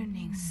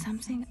yearning,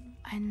 something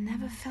I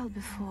never felt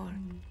before.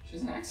 She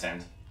has an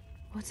accent.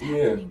 What's Yeah.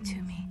 happening to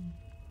me?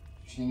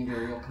 She needs to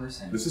be a real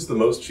person. This is the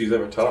most she's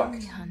ever Tell talked.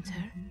 me,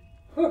 Hunter.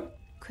 Huh.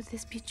 Could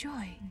this be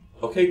joy?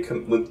 Okay,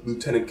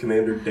 Lieutenant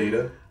Commander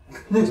Data.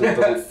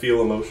 Doesn't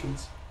feel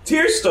emotions.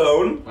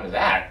 Tearstone! What is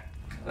that?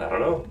 I don't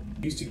know.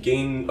 Used to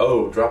gain,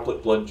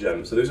 droplet blood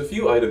gem. So there's a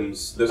few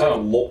items. There's like,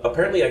 Oh.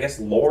 apparently, I guess,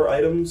 lore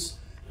items.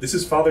 This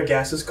is Father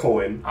Gas's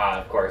coin.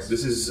 Ah, of course.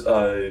 This is,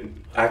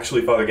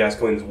 actually Father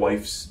Gascoigne's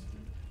wife's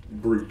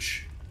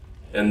brooch.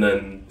 And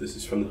then this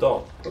is from the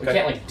doll. We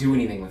can't, like, do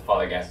anything with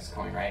Father Gas's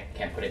coin, right?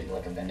 Can't put it into,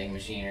 like, a vending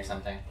machine or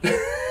something.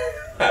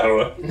 I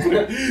don't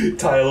know.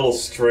 Tie a little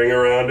string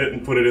around it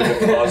and put it in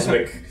the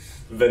cosmic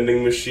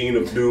vending machine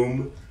of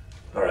doom.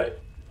 Alright.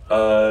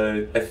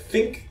 I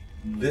think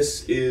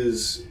this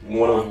is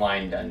one of...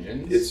 Online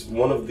dungeons. It's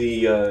one of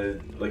the,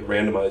 like,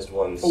 randomized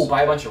ones. Oh,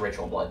 buy a bunch of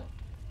ritual blood.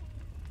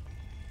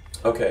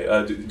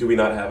 Okay, do we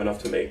not have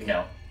enough to make?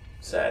 No.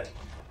 Sad.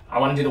 I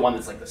want to do the one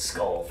that's, like, the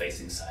skull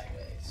facing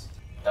sideways.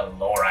 The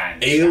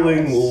Loran.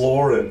 Ailing chalice.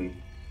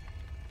 Lauren.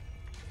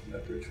 Is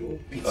that ritual?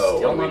 It's Oh,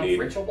 still what do not we need?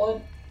 ritual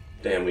blood?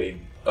 Damn, we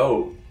need...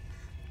 Oh,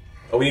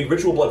 we need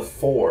Ritual Blood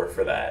 4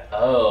 for that.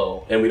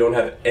 Oh. And we don't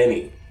have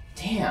any.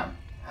 Damn.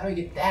 How do we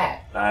get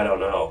that? I don't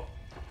know.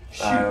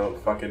 Shoot. I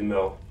don't fucking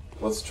know.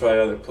 Let's try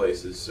other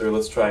places. Or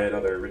let's try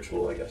another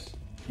ritual, I guess.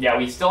 Yeah,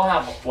 we still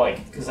have,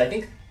 like, because I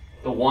think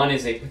the one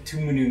is a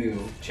Tumununu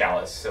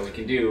chalice, so we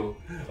can do...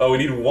 Oh, we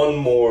need one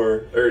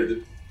more... Or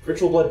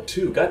Ritual Blood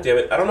 2. God damn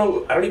it. I don't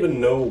know. I don't even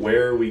know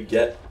where we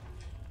get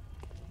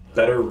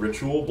better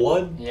Ritual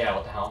Blood. Yeah,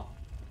 what the hell?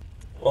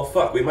 Well,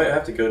 fuck. We might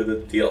have to go to the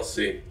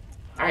DLC.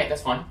 Alright,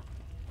 that's fun.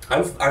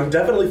 I'm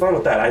definitely fine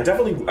with that.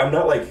 I'm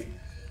not like...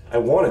 I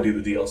want to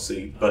do the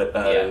DLC, but...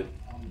 Yeah.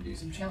 I want to do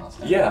some chalice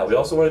dungeons. Yeah, we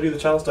also want to do the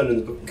Chalice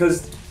Dungeons,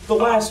 because the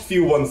last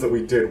few ones that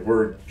we did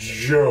were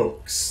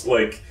jokes.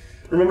 Like,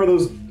 remember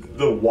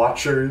the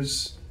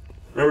Watchers?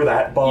 Remember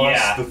that boss?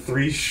 Yeah. The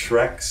 3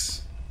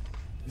 Shreks?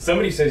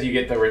 Somebody says you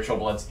get the ritual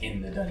bloods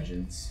in the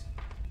dungeons.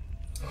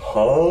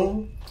 Huh?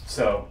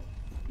 So,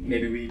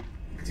 maybe we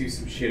do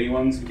some shitty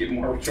ones and get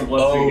more ritual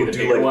bloods so we Oh, get the do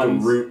bigger like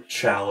ones. the Root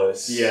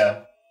Chalice.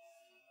 Yeah.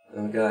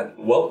 Oh god.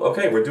 Well,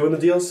 okay, we're doing the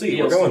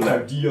DLC. We're going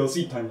there.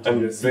 DLC time.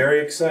 I'm very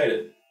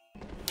excited.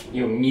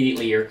 You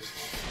immediately, you're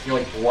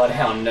like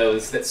bloodhound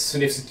nose that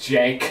sniffs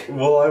jank.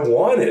 Well, I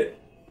want it.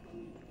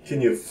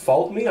 Can you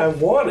fault me? I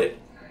want it.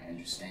 I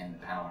understand the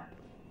power.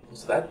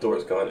 So that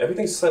door's gone.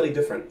 Everything's slightly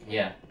different.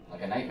 Yeah,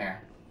 like a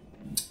nightmare.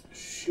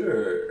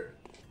 Sure.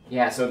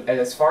 Yeah, so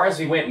as far as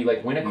we went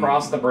went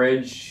across the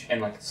bridge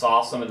and like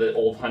saw some of the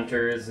old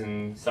hunters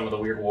and some of the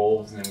weird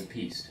wolves, and then we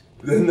pieced.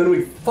 And then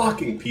we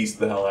fucking pieced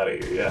the hell out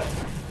of here, yeah.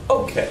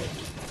 Okay.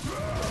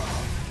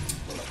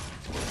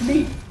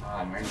 Neat.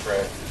 I'm ready for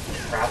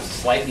perhaps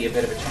slightly a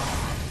bit of a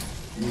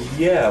challenge.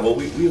 Yeah, well,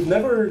 we have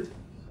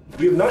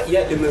not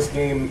yet in this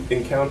game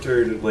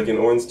encountered like an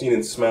Ornstein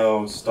and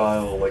Smough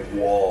style like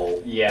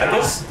wall. Yeah. I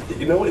guess,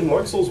 you know, in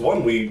Dark Souls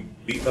 1 we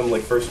beat them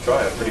like first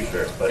try, I'm pretty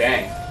sure. But,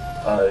 Dang.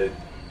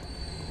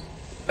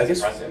 I guess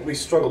Impressive. we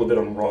struggled a bit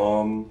on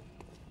ROM.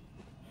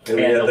 And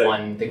we And had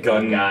the that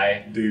gun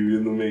guy. dude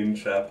in the main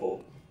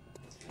chapel.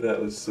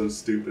 That was so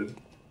stupid.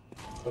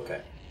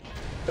 Okay.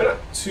 They're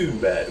not too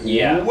bad.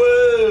 Yeah.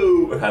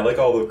 Whoa! I like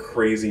all the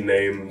crazy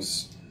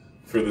names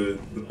for the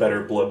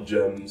better blood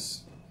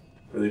gems.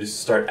 Where they just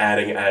start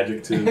adding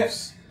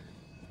adjectives.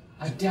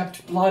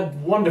 Adept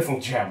blood, wonderful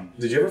gem.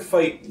 Did you ever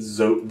fight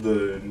Zote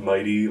the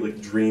Mighty,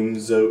 like Dream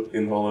Zote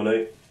in Hollow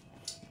Knight?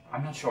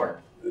 I'm not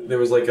sure. There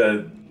was like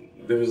a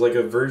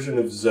version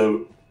of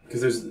Zote,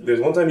 because there's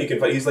one time you can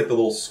fight. He's like the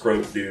little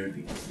scrote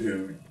dude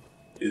who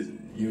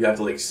you have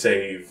to like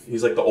save.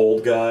 He's like the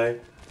old guy.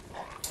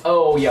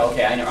 Oh yeah,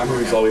 okay, I know. I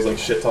Who's always like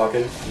shit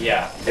talking.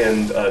 Yeah.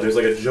 And there's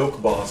like a joke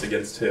boss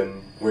against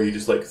him where you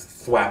just like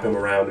thwap him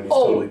around and he's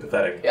totally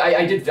pathetic.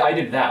 I did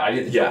that. I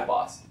did the joke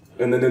boss.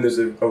 And then there's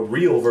a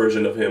real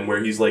version of him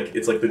where he's like,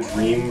 it's like the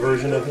dream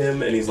version of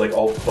him, and he's like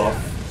all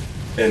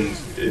buff, and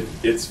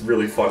it's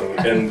really funny.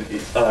 And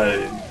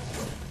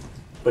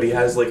but he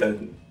has like a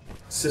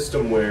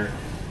system where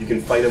you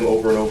can fight him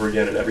over and over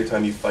again, and every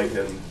time you fight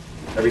him,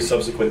 every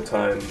subsequent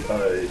time,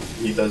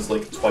 he does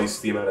like twice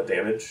the amount of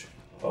damage.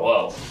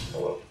 Whoa.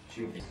 Hello.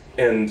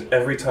 And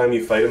every time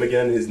you fight him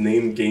again, his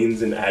name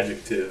gains an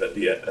adjective at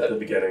the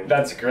beginning.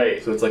 That's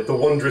great. So it's like the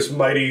wondrous,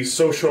 mighty,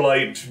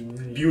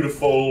 socialite,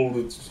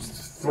 beautiful,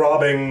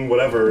 throbbing,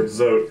 whatever,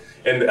 Zote.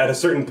 And at a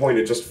certain point,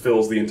 it just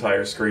fills the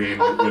entire screen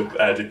with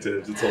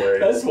adjectives. It's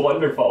hilarious. That's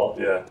wonderful.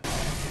 Yeah.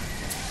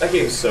 That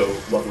game's so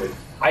lovely.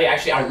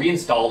 I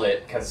reinstalled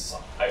it because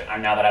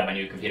now that I have my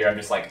new computer, I'm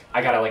just like,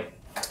 I gotta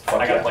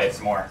play it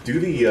some more. Do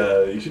the,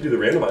 you should do the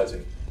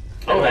randomizing.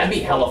 Oh, that'd be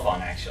hella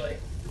fun, actually.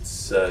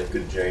 It's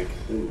good jank.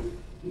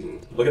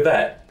 Look at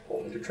that.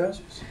 Hold your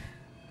trousers.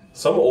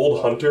 Some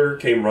old hunter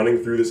came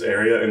running through this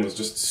area and was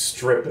just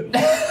stripping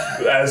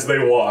as they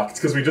walked,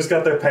 because we just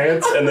got their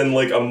pants, and then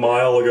like a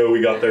mile ago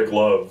we got their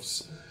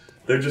gloves.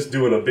 They're just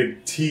doing a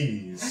big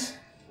tease.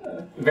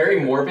 Very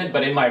morbid,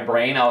 but in my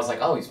brain I was like,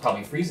 oh, he's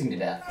probably freezing to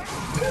death.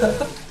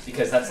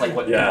 Because that's like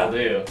what people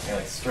do. They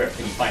like strip and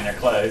you find their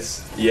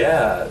clothes.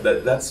 Yeah,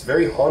 that's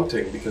very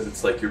haunting, because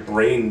it's like your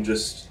brain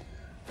just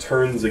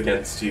turns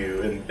against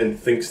you and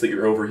thinks that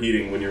you're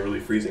overheating when you're really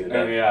freezing to death.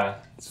 Oh yeah.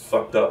 It's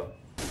fucked up.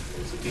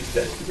 You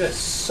guys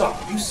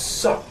suck. You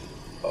suck.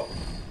 Oh.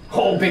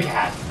 Oh, big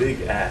hat.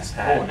 Big ass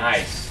hat. Oh,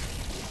 nice.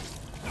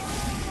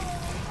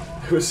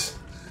 There's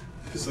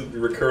a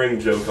recurring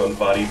joke on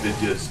Vadi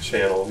Vidya's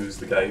channel, who's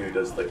the guy who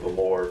does like the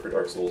lore for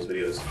Dark Souls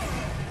videos.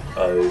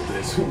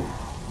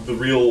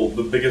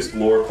 The biggest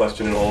lore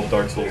question in all of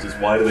Dark Souls is,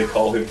 why do they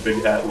call him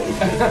Big Hat Loki?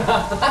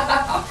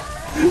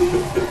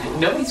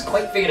 Nobody's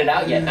quite figured it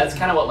out yet. That's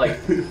kind of what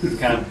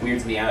kind of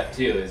weirds me out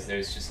too. Is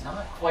there's just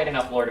not quite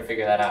enough lore to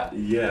figure that out.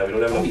 Yeah, we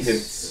don't have enough He's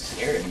hints.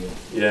 scared of you.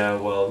 Yeah,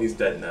 well, he's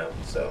dead now,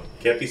 so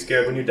can't be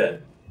scared when you're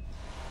dead.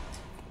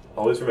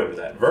 Always remember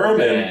that.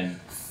 Vermin.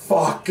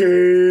 Fucking.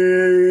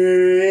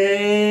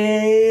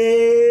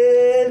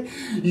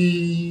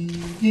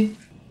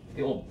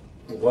 The old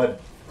blood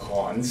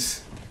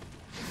pawns.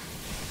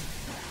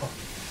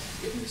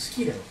 Get a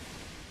mosquito.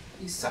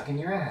 He's sucking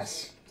your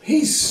ass.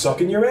 He's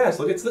sucking your ass.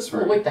 Look, it's this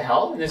room. Oh, wait, the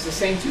hell? There's the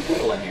same two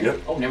people in here.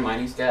 Yep. Oh, never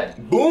mind, he's dead.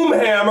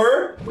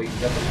 Boomhammer! Wait, you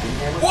got the boom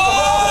hammer?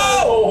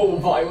 Whoa! Oh,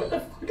 boy, what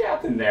the fuck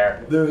happened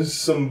there? There's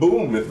some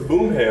boom at the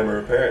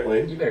boomhammer,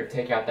 apparently. You better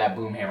take out that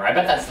boom hammer. I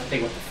bet that's the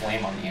thing with the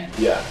flame on the end.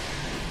 Yeah.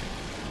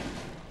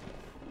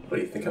 What,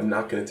 do you think I'm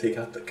not gonna take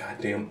out the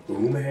goddamn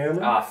boomhammer?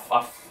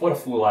 What a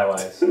fool I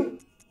was.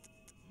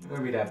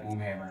 Where be that boom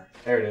hammer?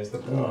 There it is, the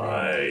boom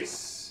hammer.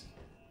 Nice.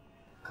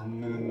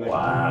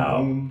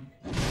 Wow.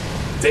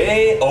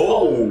 Dang!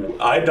 Oh,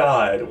 I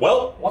died.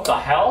 Well, What the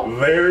hell?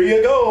 there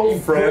you go, You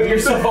friend. blew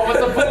yourself up with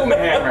the boom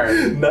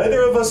hammer.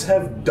 Neither of us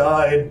have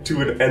died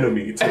to an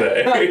enemy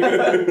today.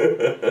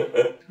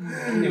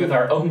 With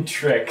our own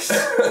tricks.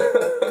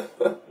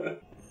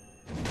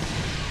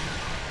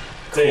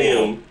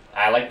 Damn.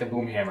 I like the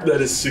boom hammer.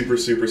 That is super,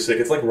 super sick.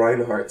 It's like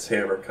Reinhardt's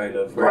hammer, kind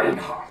of.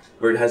 Reinhardt.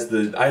 Where it has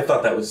the... I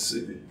thought that was...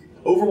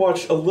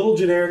 Overwatch, a little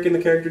generic in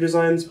the character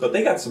designs, but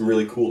they got some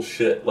really cool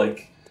shit,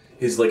 like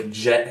his like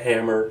jet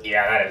hammer.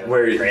 Yeah, that is a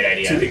where great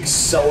idea. To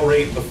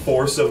accelerate the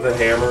force of the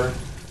hammer,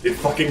 it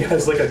fucking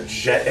has like a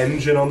jet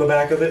engine on the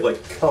back of it.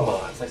 Like, come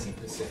on. It's like some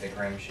Pacific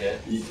Rim shit.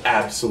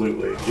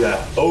 Absolutely,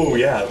 yeah. Oh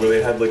yeah, where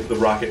they had like the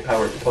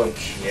rocket-powered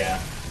punch. Yeah.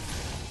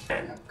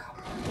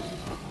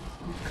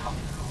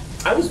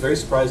 I was very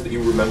surprised that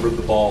you remembered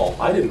the ball.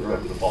 I didn't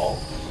remember the ball.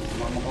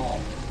 On the ball.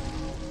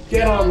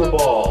 Get on the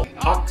ball!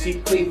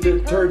 OxyClean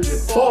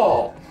detergent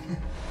ball!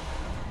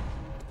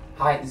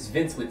 Hi, this is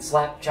Vince with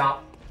Slap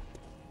Chop.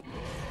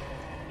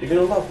 You're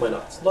gonna love my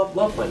nuts. Love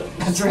my nuts.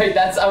 That's right,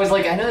 I was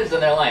like, I know there's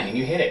another line, and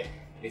you hit it.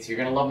 It's you're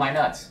gonna love my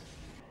nuts.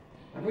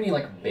 Remember when he,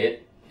 like,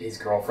 bit his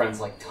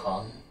girlfriend's, like,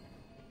 tongue?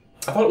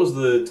 I thought it was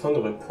the tongue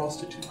of a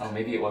prostitute. Oh,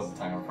 maybe it was the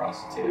tongue of a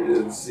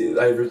prostitute.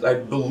 I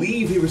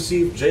believe he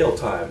received jail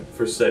time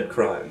for said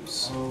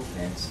crimes. Oh,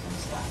 Vince and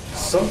Slap Chop.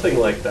 Something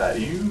like that.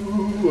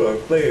 You are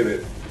playing it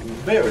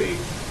very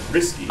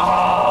risky.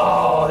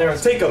 Oh, there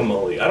was... Take a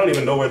Mully. I don't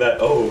even know where that...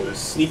 Oh, there's a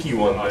sneaky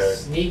one there.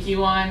 Sneaky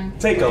one?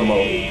 Take a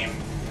Mully.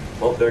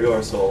 Well, there go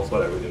our souls.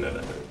 Whatever, we didn't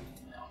have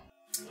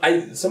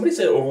that. No. Somebody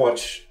said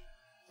Overwatch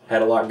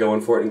had a lot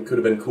going for it and could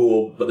have been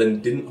cool, but then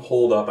didn't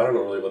hold up. I don't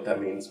know really what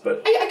that means,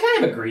 but... I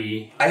kind of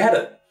agree. I had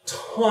a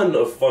ton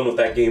of fun with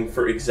that game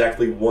for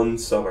exactly one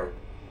summer.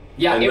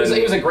 Yeah, it was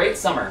a great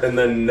summer. And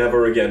then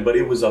never again, but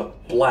it was a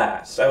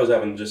blast. I was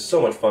having just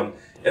so much fun.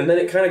 And then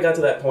it kind of got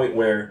to that point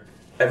where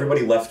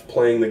everybody left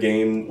playing the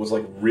game was,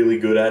 like, really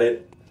good at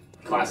it.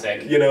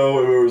 Classic. You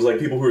know, it was like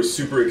people who were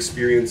super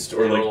experienced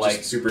or like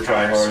just super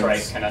tryhards.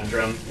 Strike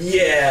conundrum.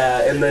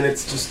 Yeah, and then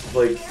it's just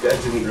like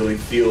that didn't really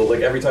feel like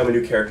every time a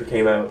new character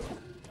came out,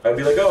 I'd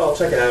be like, oh, I'll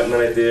check it out, and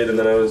then I did, and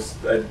then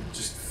I'd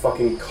just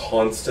fucking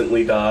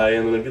constantly die,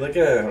 and then I'd be like,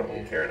 I don't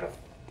really care enough.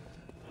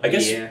 I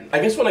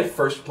guess when I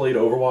first played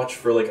Overwatch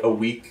for like a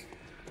week,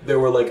 there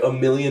were like a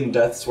million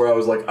deaths where I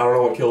was like, I don't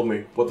know what killed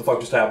me. What the fuck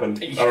just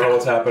happened? I don't know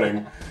what's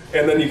happening.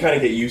 And then you kind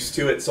of get used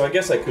to it, so I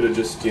guess I could have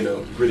just, you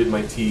know, gritted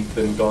my teeth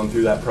and gone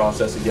through that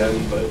process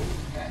again, but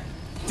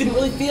didn't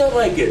really feel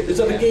like it. There's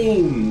other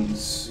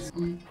games.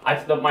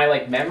 My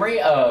like memory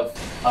of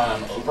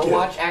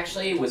Overwatch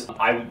actually was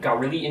I got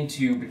really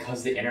into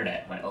Because the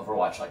Internet when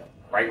Overwatch like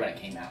right when it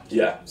came out.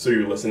 Yeah, so you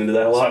were listening to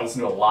that a So lot? I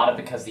listened to a lot of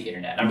Because the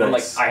Internet. I remember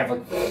like I have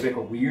like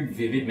a weird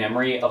vivid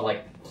memory of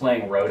like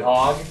playing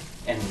Roadhog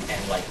and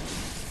like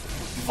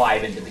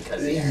vibe into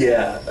Because the Internet.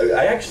 Yeah,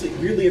 I actually,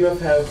 weirdly enough,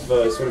 have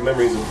sort of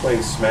memories of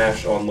playing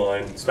Smash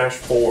online, Smash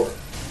 4,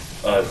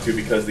 to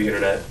Because the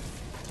Internet.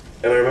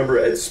 And I remember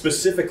it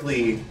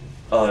specifically,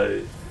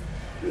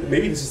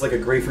 maybe this is like a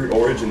Grapefruit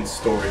origin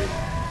story,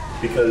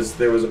 because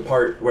there was a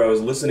part where I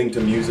was listening to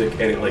music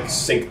and it like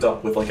synced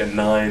up with like a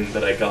 9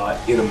 that I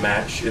got in a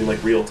match in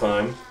like real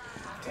time.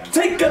 Damn.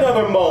 Take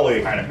another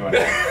Molly! Alright, I'm going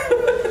back.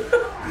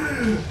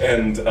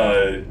 And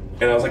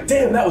I was like,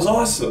 damn, that was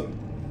awesome!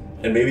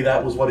 And maybe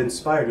that was what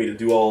inspired me to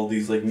do all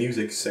these like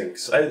music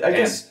syncs. I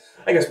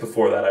guess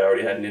before that I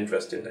already had an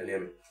interest in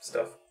dynamic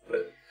stuff,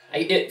 but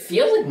it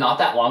feels like not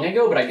that long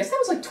ago, but I guess that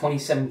was like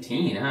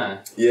 2017, huh?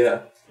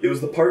 Yeah, it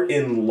was the part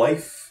in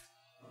Life,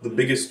 the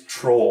Biggest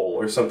Troll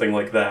or something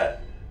like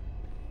that,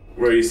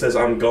 where he says,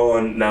 "I'm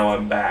gone, now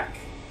I'm back."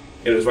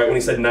 And it was right when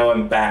he said, "Now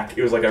I'm back."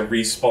 It was like I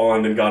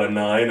respawned and got a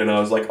 9, and I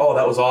was like, "Oh,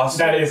 that was awesome."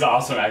 That is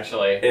awesome,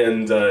 actually.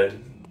 And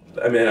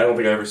I mean, I don't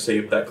think I ever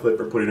saved that clip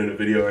or put it in a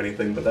video or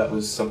anything, but that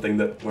was something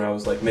that where I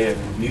was like, man,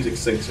 music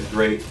syncs are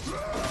great.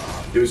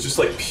 It was just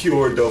like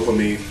pure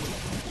dopamine.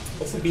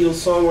 What's the Beatles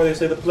song where they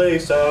say the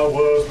place I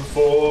was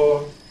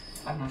before?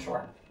 I'm not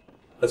sure.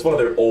 That's one of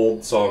their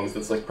old songs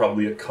that's like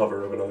probably a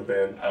cover of another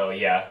band. Oh,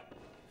 yeah.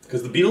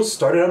 Because the Beatles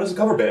started out as a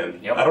cover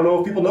band. Yep. I don't know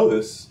if people know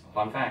this.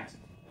 Fun fact.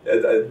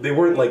 They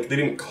weren't like, they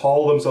didn't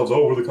call themselves,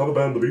 oh, we're the cover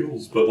band of the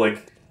Beatles, but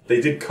like, they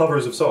did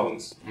covers of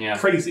songs. Yeah.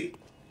 Crazy.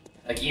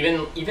 Like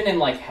even in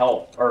like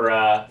Help or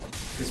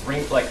this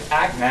ring like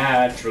Act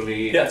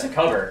Naturally. Yeah. That's a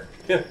cover.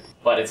 Yeah.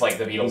 But it's like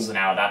the Beatles, and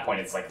now at that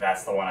point it's like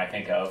that's the one I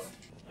think of.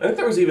 I think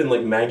there was even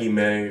like Maggie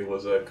May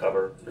was a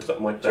cover or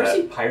something like Did that.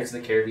 you ever see Pirates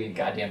of the Caribbean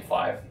Goddamn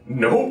 5?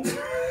 Nope.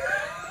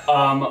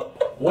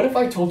 What if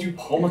I told you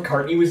Paul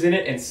McCartney was in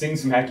it and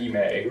sings Maggie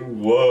May?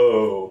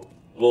 Whoa.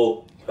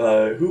 Well,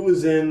 who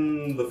was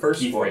in the first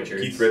Keith one?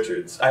 Richards. Keith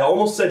Richards. I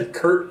almost said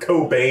Kurt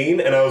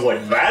Cobain, and I was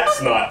like,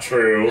 that's not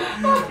true.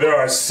 There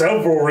are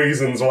several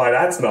reasons why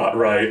that's not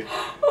right.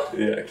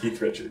 Yeah,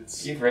 Keith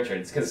Richards. Keith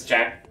Richards, because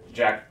Jack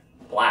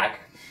Black.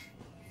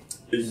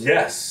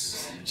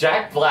 Yes.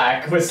 Jack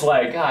Black was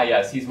like,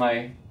 yes, he's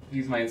my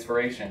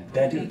inspiration.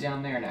 Daddy. Go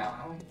down there now.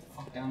 How do I get the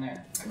fuck down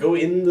there? Go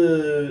in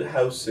the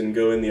house and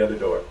go in the other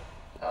door.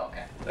 Oh,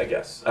 okay. I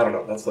guess. I don't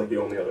know. That's like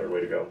the only other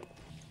way to go.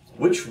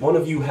 Which one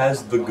of you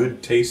has the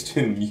good taste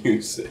in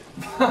music?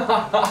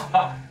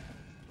 I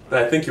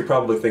think you're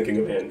probably thinking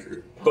of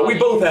Andrew. But we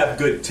both have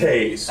good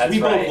taste. That's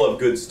we right. both love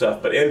good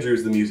stuff, but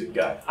Andrew's the music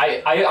guy.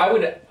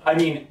 I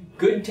mean,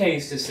 good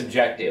taste is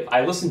subjective.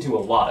 I listen to a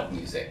lot of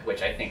music,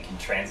 which I think can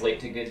translate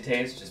to good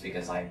taste just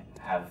because I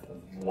have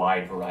a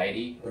wide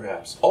variety.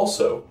 Perhaps.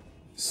 Also,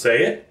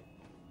 say it.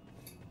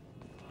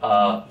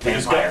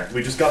 Vampire.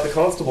 We just got the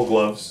constable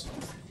gloves.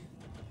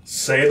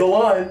 Say the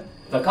line.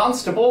 The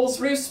constable's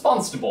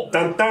responsible.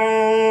 Dun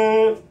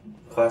dun!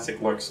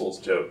 Classic Lark Souls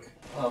joke.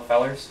 Hello,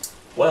 fellers.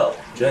 Well,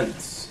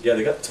 gents. Yeah,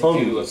 they got They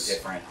tongues. do look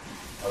different.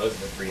 Oh, those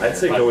are the three. I'd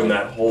say go in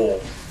that hole.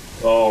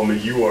 Oh,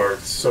 man, you are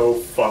so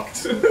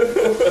fucked.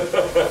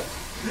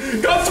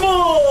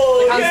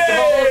 Constable!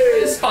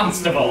 Yay!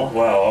 Responsible.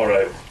 Wow,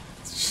 alright.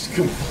 It's just a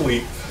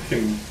complete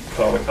fucking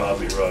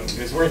kamikaze run. It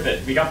was worth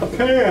it. We got the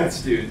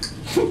pants, dude.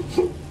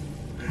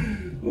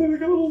 Look, they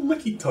got little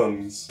licky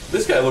tongues.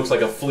 This guy looks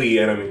like a flea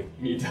enemy.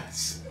 He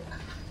does.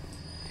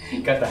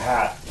 He got the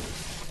hat.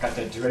 Got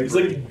the drapery. He's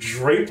like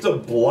draped a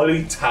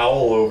bloody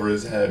towel over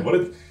his head.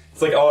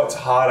 It's like, oh, it's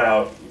hot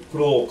out. Put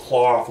a little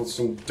cloth with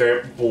some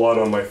damp blood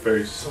on my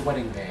face. It's a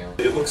wedding veil.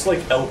 It looks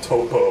like El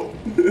Topo. Oh,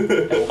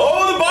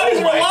 the bodies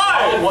are alive!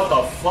 God, what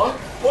the fuck?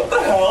 What the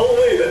hell?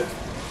 Wait.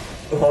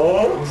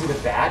 Huh? Was it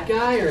a bad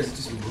guy or is it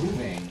just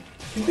moving?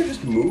 I think they're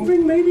just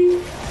moving,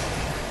 maybe?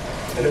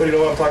 Anybody know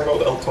what I'm talking about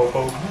with El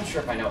Topo? I'm not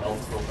sure if I know El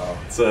Topo.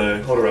 It's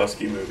a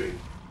Jodorowsky movie.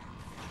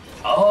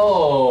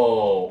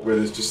 Oh! Where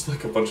there's just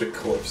like a bunch of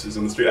corpses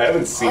in the street. I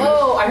haven't seen it.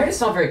 Oh, I heard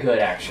it's not very good,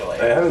 actually.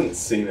 I haven't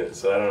seen it,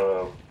 so I don't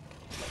know.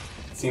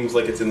 It seems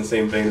like it's in the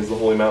same vein as the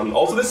Holy Mountain.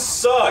 Also, this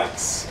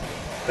sucks!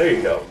 There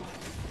you go.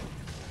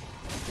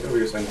 Get over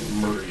here so I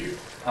can murder you.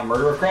 A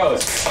murder of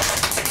crows.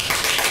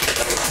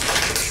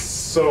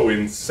 So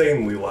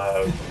insanely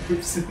loud.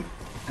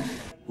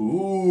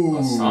 Ooh.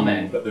 A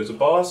summon. But there's a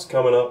boss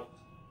coming up.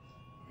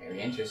 Very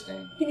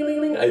interesting.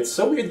 It's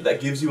so weird that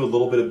gives you a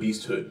little bit of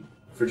beasthood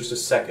for just a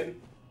second.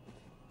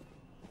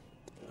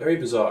 Very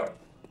bizarre.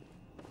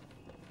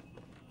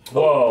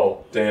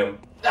 Whoa. Damn.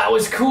 That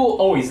was cool.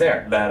 Oh, he's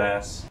there.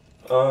 Badass.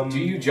 Do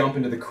you jump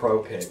into the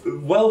crow pit?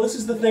 Well, this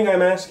is the thing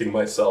I'm asking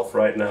myself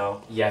right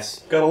now. Yes.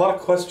 Got a lot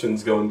of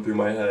questions going through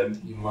my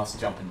head. You must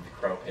jump into the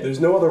crow pit. There's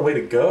no other way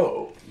to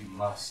go. You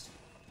must.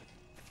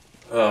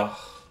 Ugh.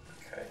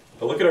 Okay.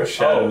 But look at our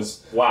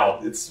shadows. Oh, wow.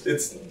 It's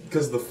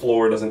because the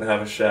floor doesn't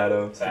have a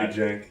shadow. It's pretty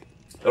jank.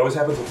 It always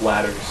happens with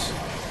ladders.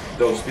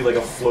 There'll just be like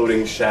a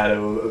floating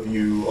shadow of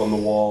you on the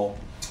wall.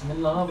 I'm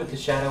in love with the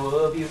shadow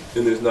of you.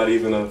 And there's not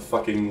even a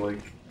fucking,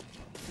 like,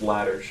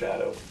 ladder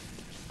shadow.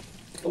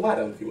 A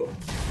ladder, if you will.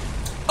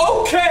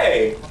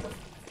 Okay!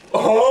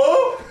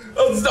 Oh!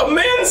 A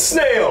man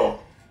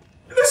snail!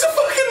 There's a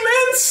fucking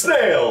man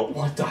snail!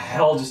 What the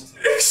hell? Just.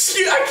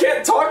 Excuse, I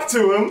can't talk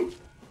to him!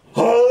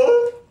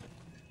 Huh?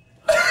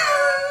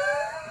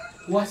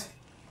 What?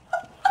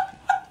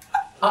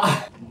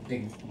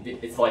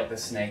 It's like the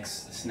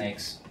snakes. The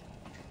snakes.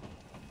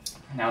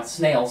 Now it's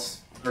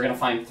snails. We're gonna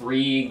find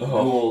 3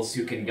 ghouls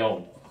who can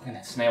go. And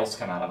snails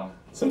come out of them.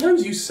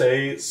 Sometimes you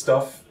say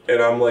stuff,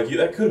 and I'm like,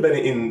 that could have been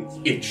in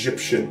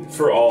Egyptian,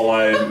 for all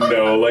I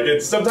know.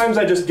 Like, sometimes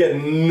I just get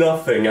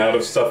nothing out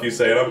of stuff you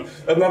say,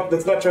 and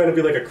that's not trying to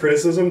be like a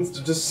criticism, it's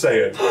just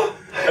saying.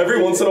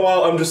 Every once in a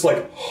while, I'm just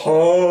like,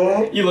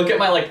 huh? You look at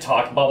my, like,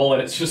 talk bubble,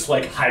 and it's just,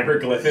 like,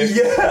 hieroglyphics.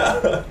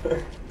 Yeah!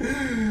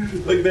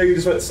 Like, there you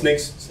just went,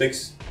 snakes,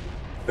 snakes.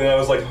 And I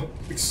was like,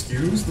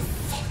 excuse the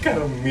fuck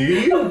out of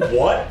me?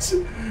 What?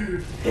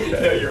 Okay.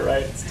 No, you're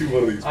right. Let's do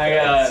one of these.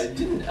 I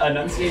didn't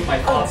enunciate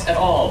my thoughts at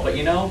all, but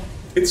you know,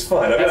 it's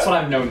fine. that's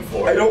what I'm known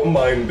for. I don't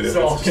mind it.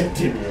 So I'll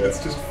continue.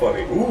 It's just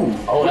funny. Ooh.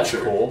 Oh, that's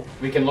picture. cool.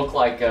 We can look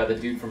like the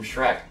dude from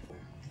Shrek.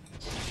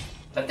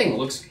 That thing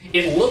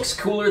looks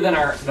cooler than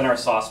our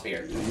saw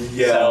spear.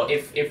 Yeah. So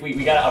if we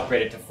gotta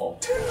upgrade it to full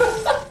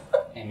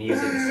and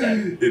use it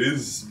instead. It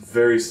is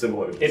very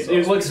similar.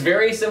 It looks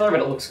very similar, but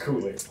it looks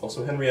cooler.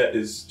 Also, Henriette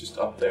is just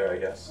up there, I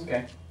guess.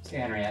 Okay. See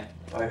Henriette.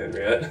 Hi,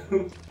 Henriette.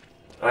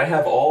 I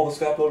have all the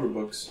Scott Pilgrim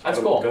books. That's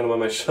cool. Got them on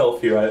my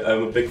shelf here.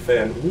 I'm a big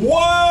fan.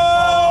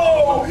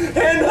 Whoa!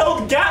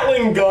 Handheld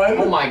Gatling gun!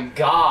 Oh my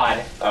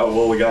god. Oh,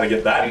 well, we gotta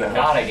get that now. We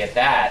gotta get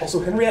that. Also,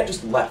 Henriette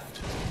just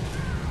left.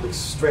 Like,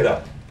 straight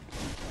up.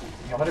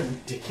 Yeah, what a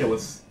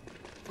ridiculous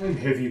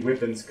heavy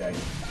weapons guy.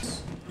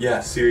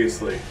 Yeah,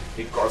 seriously.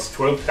 It costs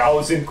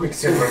 12,000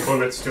 Quicksilver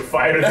bullets to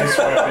fire this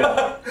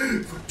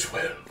weapon. For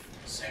 12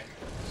 seconds.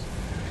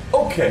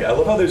 Okay, I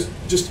love how there's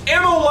just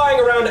ammo lying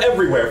around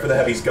everywhere for the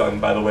heavy's gun,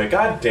 by the way.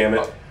 God damn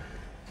it.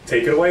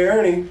 Take it away,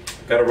 Ernie.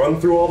 Gotta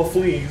run through all the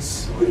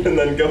fleas and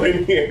then go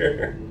in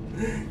here.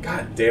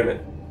 God damn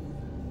it.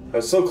 I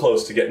was so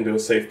close to getting to a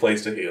safe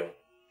place to heal.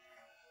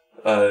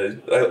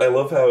 I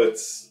love how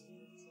it's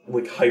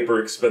like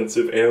hyper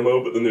expensive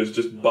ammo, but then there's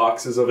just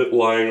boxes of it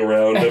lying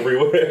around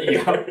everywhere.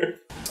 Yeah.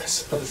 I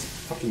saw this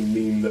fucking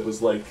meme that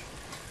was like,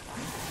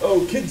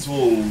 oh, kids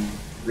will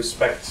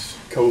respect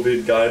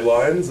COVID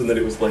guidelines, and then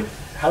it was like,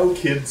 how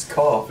kids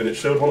cough, and it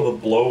showed one of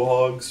the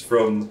blowhogs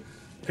from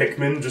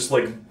Pikmin just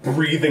like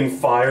breathing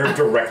fire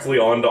directly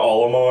onto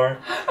Olimar.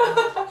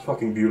 It's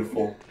fucking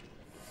beautiful.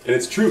 And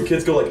it's true,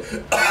 kids go like,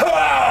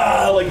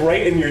 ah! Like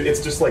right in your,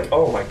 it's just like,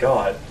 oh my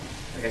god.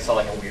 Like I saw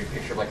like a weird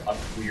picture of like a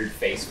weird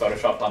face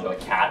photoshopped onto a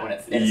cat when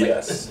it's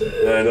yes, like,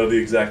 I know the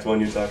exact one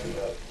you're talking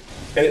about.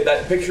 And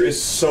that picture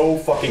is so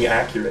fucking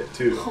accurate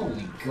too.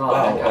 Holy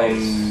god, that guy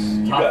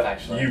is tough,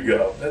 actually. You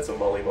go. That's a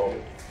Mully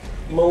moment.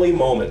 Mully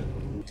moment.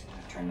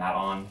 Turn that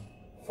on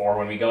for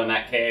when we go in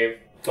that cave.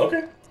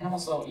 Okay. And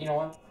also, you know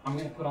what? I'm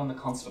gonna put on the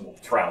constable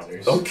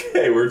trousers.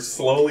 Okay, we're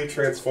slowly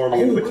transforming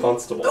into the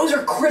constable. Those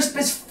are crisp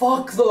as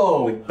fuck,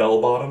 though! Like bell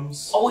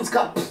bottoms? Oh, it's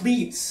got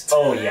pleats!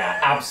 Oh yeah,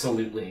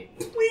 absolutely.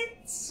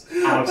 Pleats?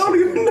 Absolutely. I don't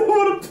even know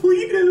what a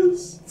pleat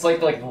is. It's like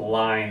the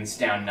lines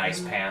down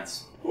nice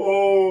pants.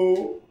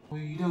 Oh.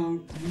 We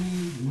don't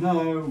need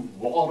no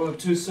water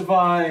to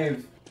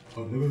survive.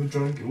 I've never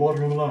drank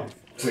water in my life.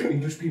 We're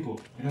English people.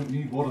 We don't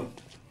need water.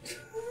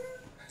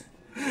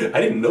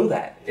 I didn't know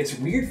that. It's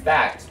a weird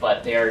fact,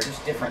 but they are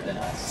just different than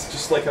us. It's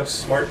just like how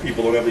smart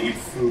people don't have to eat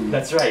food.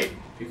 That's right.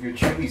 If you're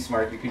truly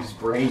smart, you can just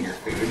brain your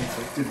food.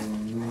 I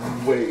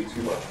did way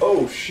too much.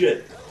 Oh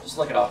shit. Just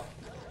look it up.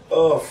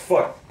 Oh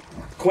fuck.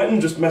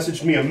 Quentin just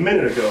messaged me a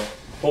minute ago.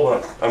 Hold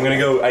on. I'm gonna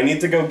go. I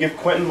need to go give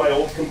Quentin my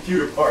old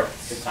computer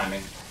parts. Good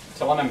timing.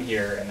 Tell him I'm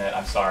here and that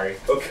I'm sorry.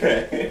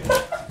 Okay.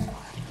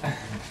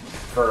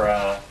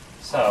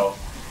 So,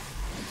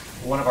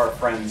 one of our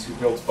friends who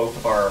built both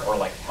of our, or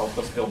like helped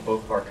us build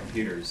both of our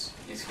computers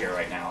is here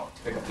right now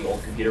to pick up the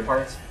old computer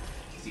parts.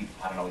 Because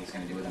I don't know what he's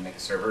gonna do with them, make a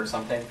server or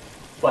something.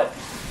 But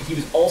he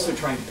was also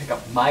trying to pick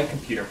up my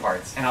computer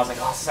parts, and I was like,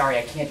 oh, sorry,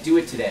 I can't do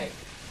it today.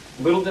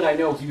 Little did I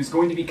know he was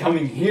going to be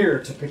coming here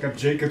to pick up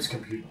Jacob's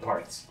computer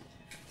parts.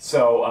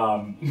 So,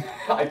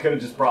 I could have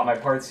just brought my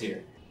parts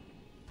here.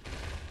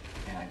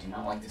 And I do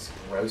not like this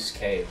gross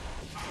cave.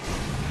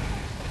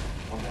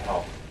 What the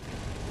hell?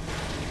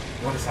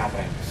 What is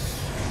happening?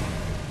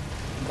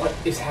 What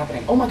is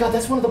happening? Oh my god,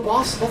 that's one of the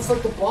bosses. That's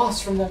like the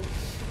boss from the...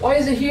 Why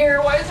is it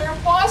here? Why is there a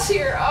boss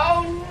here?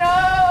 Oh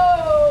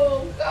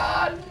no!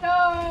 God,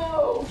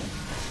 no!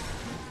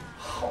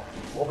 Oh,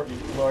 lordy,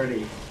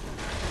 lordy.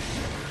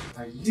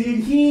 Did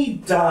he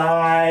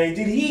die?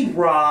 Did he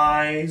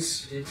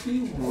rise? Did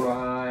he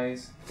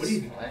rise? What do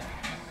you...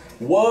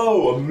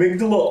 Whoa,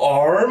 amygdala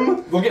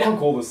arm? Look at how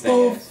cool this thing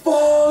The is.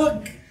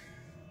 fuck?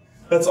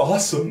 That's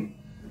awesome.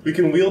 We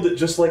can wield it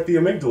just like the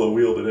amygdala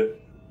wielded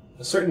it.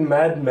 A certain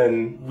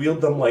madmen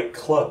wield them like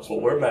clubs. Well,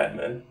 we're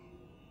madmen.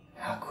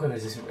 How cool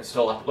is this?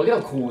 Still up. Look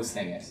at how cool this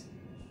thing is.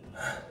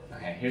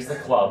 Okay, here's the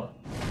club.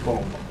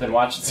 Boom. Then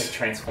watch it like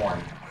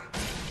transform.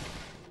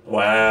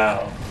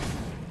 Wow.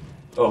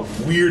 Oh,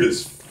 weird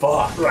as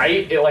fuck.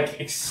 Right? It like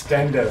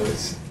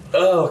extendos.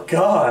 Oh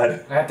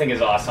god. That thing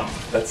is awesome.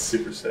 That's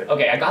super sick.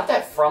 Okay, I got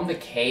that from the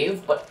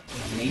cave, but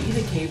maybe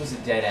the cave was a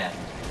dead end.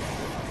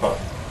 Huh.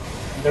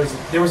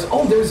 There was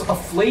a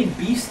flayed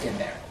beast in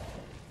there.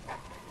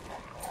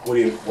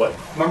 What?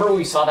 Remember when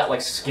we saw that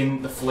like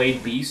skin, the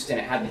flayed beast, and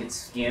it had its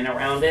skin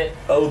around it?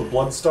 Oh, the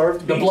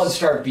blood-starved beast? The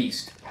blood-starved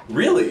beast.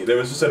 Really? There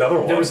was just another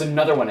one? There was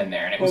another one in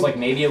there, and it was like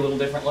maybe a little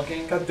different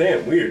looking. God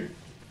damn, weird.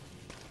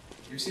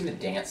 You ever seen the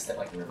dance that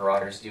like river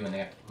otters do when they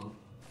have to poop?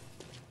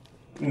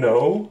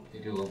 No. They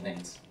do a little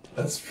dance.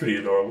 That's pretty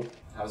adorable.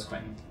 How was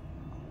Quentin?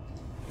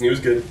 He was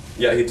good.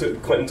 Yeah,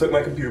 Quentin took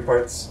my computer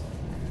parts.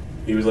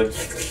 He was like...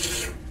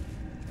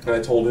 And I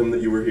told him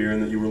that you were here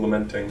and that you were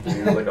lamenting. And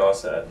he was like, oh,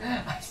 sad.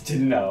 I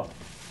didn't know.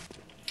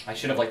 I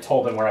should have like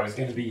told him where I was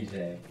going to be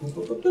today.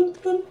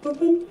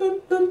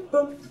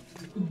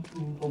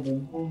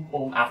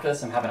 After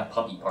this, I'm having a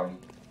puppy party.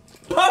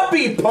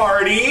 Puppy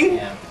party?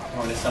 Yeah, I'm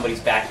going to somebody's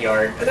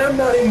backyard, And I'm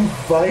not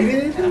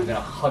invited? and I'm going to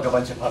hug a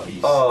bunch of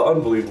puppies. Oh,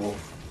 unbelievable.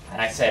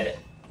 And I said,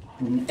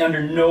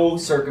 under no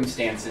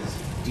circumstances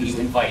do you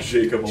invite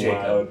Jacob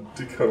allowed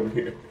to come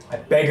here. I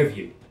beg of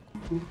you.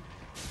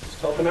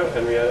 Just helping out,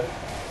 Henrietta.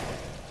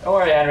 Don't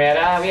worry,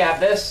 Henrietta, we have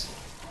this.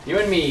 You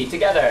and me,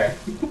 together.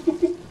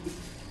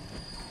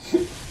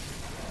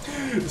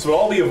 This would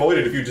all be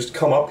avoided if you just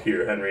come up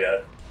here,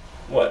 Henriette.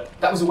 What?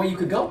 That was the way you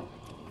could go.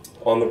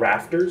 On the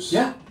rafters?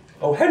 Yeah.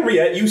 Oh,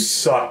 Henriette, you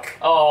suck.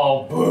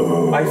 Oh,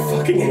 boo. I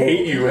fucking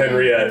hate you,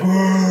 Henriette.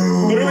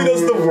 Literally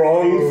does the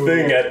wrong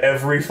thing at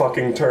every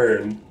fucking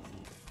turn.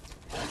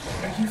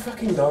 Are you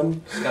fucking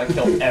done? You gotta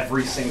kill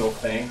every single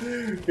thing.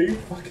 Are you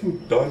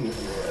fucking done,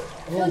 Henriette?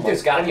 I feel like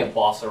there's gotta be a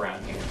boss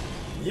around here.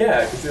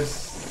 Yeah, because there's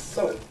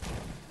something.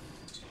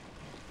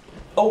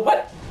 Oh,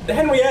 what?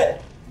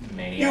 Henriette!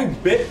 Maniac. You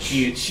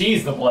bitch!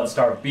 She's the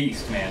blood-starved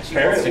beast, man. She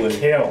Apparently. wants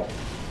to kill.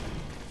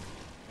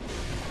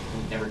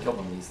 We've never killed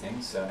one of these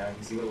things, so now we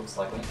can see what it looks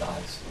like when it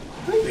dies.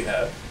 I think we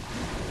have.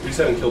 We just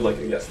haven't killed like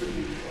a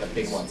yesterday. The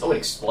big ones. Oh, it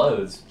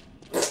explodes.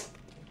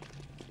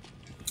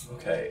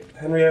 Okay,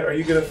 Henriette, are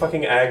you gonna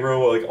fucking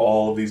aggro like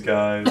all of these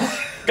guys?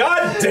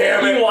 God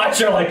damn it! You watch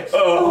her like,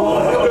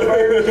 Oh.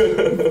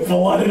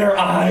 blood in her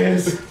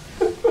eyes.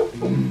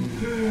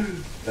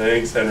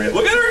 Thanks, Henriette.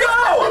 Look at her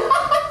go!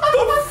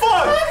 The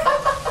fuck?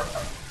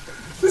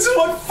 This is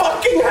what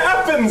fucking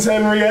happens,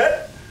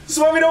 Henriette. This is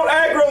why we don't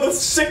aggro the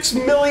 6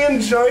 million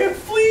giant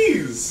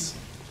fleas.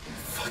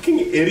 Fucking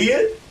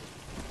idiot.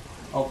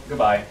 Oh,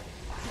 goodbye.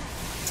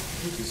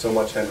 Thank you so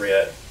much,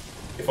 Henriette.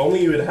 If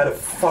only you had had a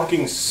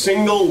fucking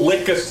single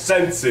lick of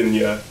sense in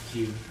you.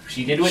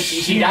 She did what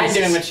she died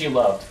doing what she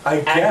loved. I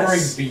guess.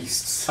 Aggroing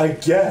beasts. I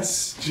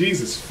guess.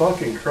 Jesus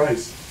fucking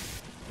Christ.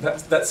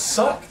 That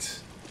sucked.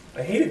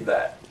 I hated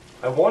that.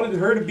 I wanted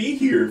her to be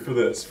here for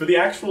this, for the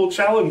actual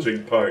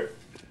challenging part.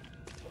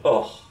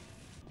 Ugh.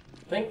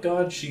 Thank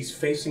God she's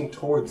facing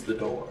towards the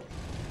door.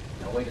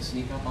 No way to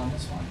sneak up on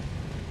this one.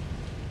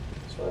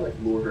 So I like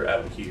lure her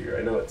out here.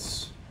 I know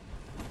it's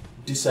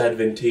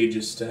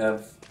disadvantageous to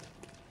have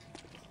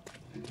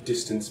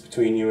distance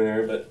between you and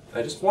her, but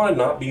I just want to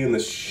not be in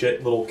this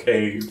shit little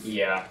cave.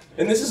 Yeah.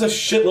 And this is a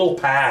shit little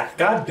path.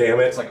 God damn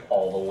it. It's like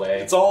all the way.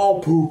 It's all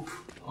poop.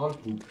 all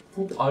poop.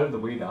 Poop all the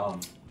way down.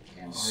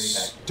 Yeah, I'm already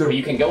back. Stupid. But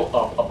you can go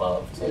up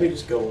above. Let me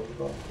just go up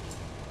above.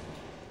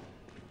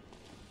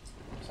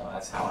 So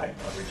that's how I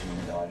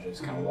originally dodged. I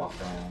just kind of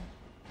walked around.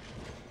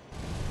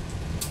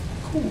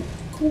 Cool,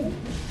 cool,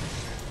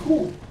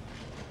 cool.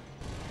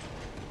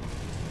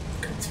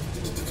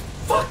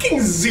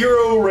 Fucking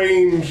zero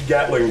range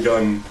Gatling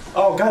gun.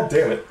 Oh, god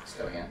damn it. Let's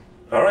go again.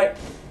 Alright.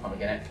 I'm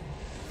again it.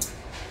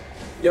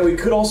 Yeah, we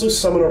could also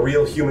summon a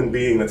real human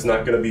being that's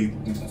not gonna be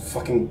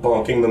fucking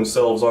bonking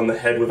themselves on the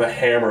head with a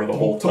hammer the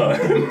whole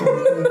time.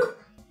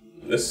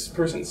 This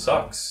person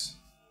sucks.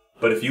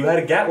 But if you had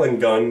a Gatling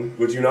gun,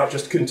 would you not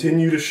just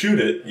continue to shoot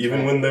it,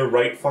 even when they're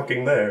right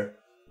fucking there?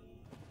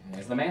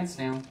 There's the man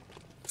snail.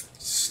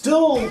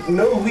 Still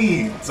no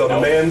leads on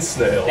the man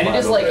snail. And it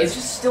is like, it's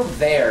just still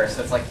there,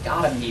 so it's like,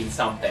 gotta mean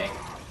something.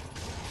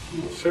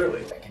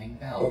 Surely. Beckoning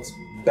bells. Let's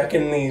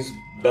beckon these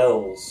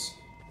bells.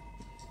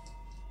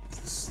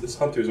 This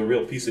hunter's a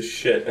real piece of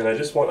shit, and I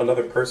just want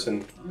another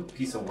person. Real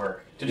piece of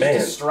work. To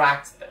just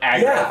distract the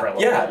aggro for a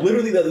little bit. Yeah,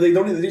 literally,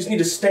 they just need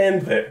to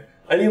stand there.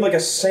 I need like a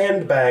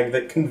sandbag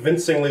that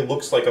convincingly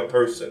looks like a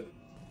person.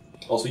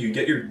 Also, you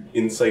get your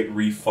insight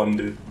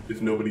refunded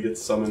if nobody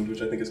gets summoned,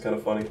 which I think is kind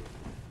of funny.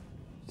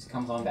 Just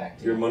comes on back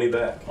to Your money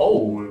back.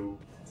 Oh!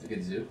 That's a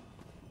good zoo.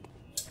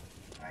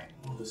 Alright.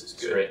 Oh, this is good.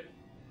 Screw it.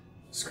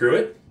 Screw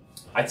it?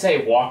 I'd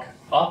say walk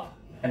up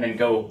and then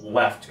go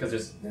left,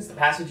 because there's the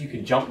passage you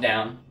can jump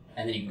down,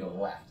 and then you can go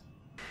left.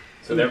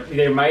 So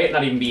there might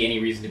not even be any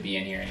reason to be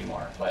in here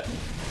anymore, but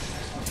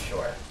I'm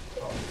sure.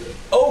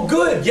 Oh,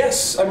 good!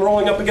 Yes! I'm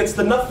rolling up against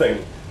the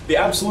nothing. The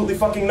absolutely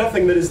fucking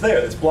nothing that is there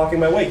that's blocking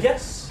my way.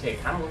 Yes! Okay,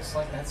 it kind of looks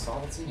like that's all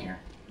that's in here.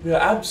 Yeah,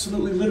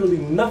 absolutely, literally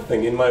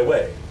nothing in my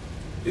way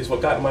is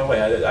what got in my way.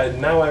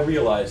 Now I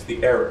realize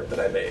the error that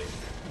I made.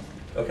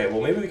 Okay,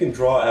 well maybe we can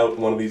draw out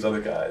one of these other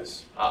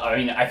guys. I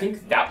mean, I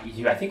think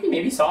we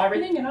maybe saw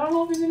everything, and I don't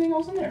know if there's anything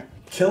else in there.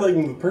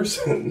 Killing the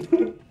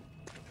person.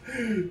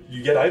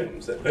 You get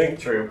items, I think.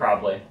 True,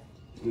 probably.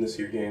 In this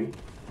here game.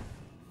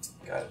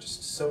 God,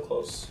 just so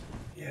close.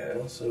 Yeah,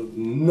 and also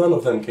none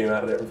of them came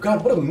out of there.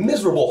 God, what a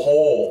miserable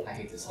hole! I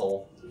hate this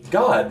hole.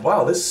 God,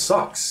 wow, this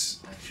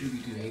sucks. I truly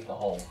do hate the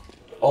hole.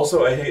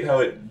 Also, I hate how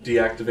it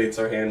deactivates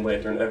our hand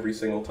lantern every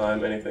single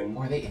time anything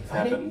Are they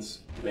infighting? happens.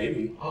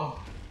 Maybe. Oh,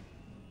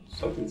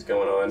 Something's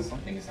going on.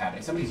 something is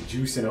happening. Somebody's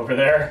juicing over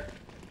there.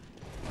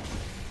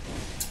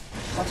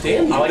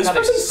 Damn you, I like this how they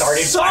person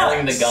started sucks.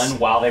 firing the gun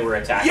while they were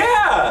attacking.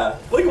 Yeah!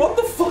 Like, what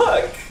the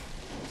fuck?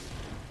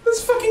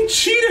 That's fucking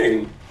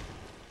cheating!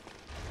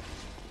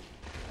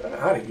 I'm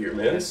out of here,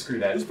 man. Just screw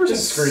that. This person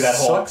Just screw that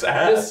hole. sucks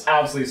ass. Just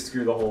absolutely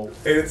screw the hole.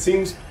 And it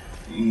seems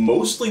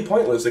mostly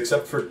pointless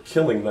except for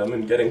killing them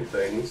and getting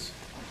things.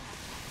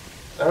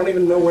 I don't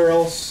even know where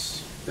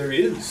else there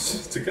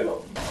is to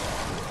go.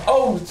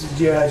 Oh,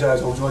 yeah,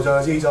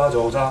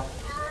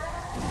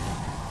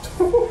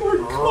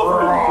 we're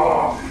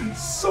covered in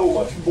so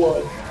much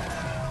blood.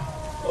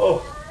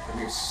 Oh.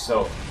 You're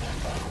so...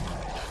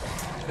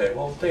 Okay,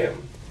 well,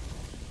 damn.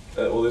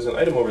 Well, there's an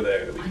item over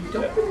there that we I can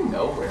don't get. really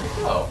know where to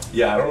go.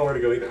 Yeah, I don't know where to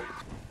go either.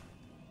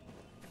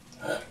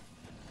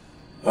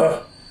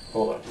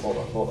 Hold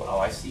on. Oh,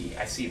 I see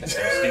the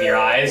thirst in your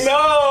eyes. No!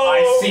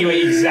 I see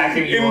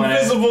exactly what you wanted.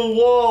 Invisible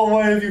wall,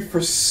 why have you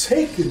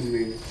forsaken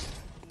me?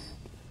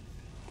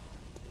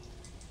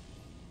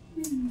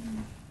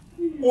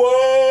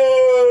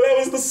 Whoa! That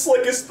was the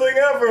slickest thing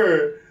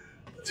ever!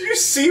 Do you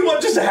see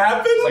what just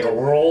happened? It's like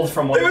rolled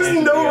from one There was end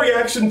to no the other.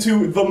 reaction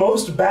to the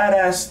most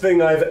badass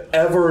thing I've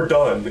ever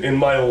done in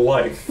my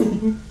life.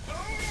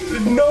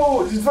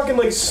 No, fucking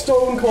like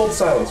stone cold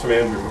silence from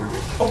Andrew.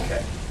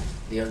 Okay.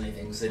 The only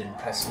things that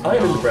impress me. I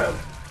am in the ground.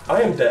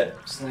 I am dead.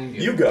 Slam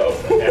You go.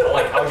 Yeah,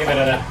 I'll give it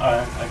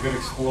a good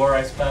explore,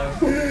 I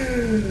suppose.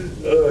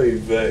 Oy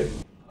vey.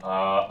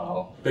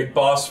 Uh-oh. Big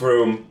boss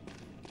room.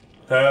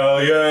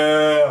 Hell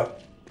yeah!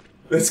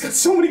 It's got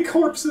so many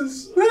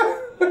corpses.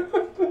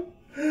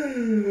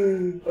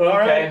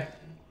 Alright.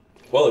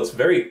 Well, it's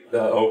very,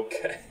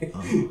 okay.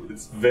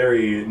 It's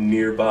very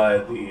nearby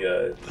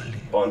the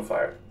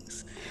bonfire.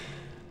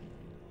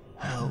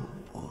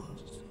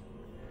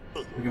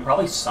 We can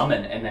probably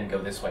summon and then go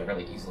this way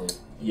really easily.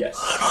 Yes.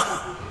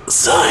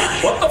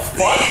 What the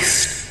fuck?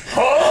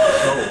 Huh?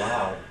 So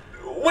loud.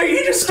 Wait,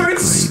 he just started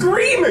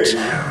screaming!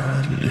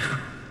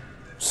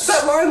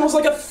 That line was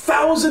like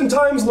 1,000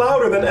 times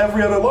louder than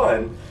every other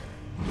line.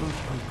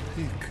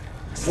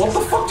 What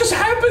the fuck just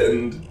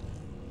happened?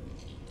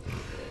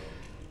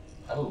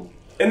 Oh.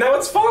 And now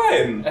it's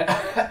fine!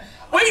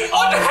 Wait,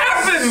 what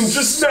happened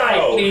just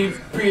now?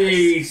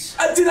 Peace.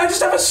 Did I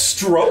just have a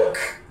stroke?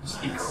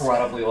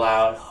 Incredibly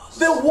loud.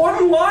 That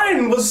one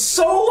line was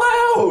so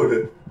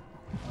loud!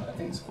 I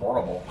think it's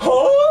horrible.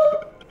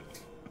 Huh?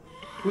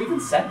 Who even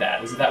said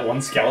that? Was it that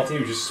one skeleton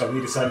who just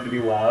suddenly decided to be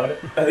loud?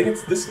 I think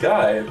it's this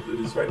guy that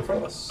is right in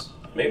front of us.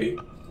 Maybe.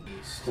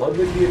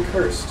 Ludwig the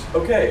Accursed.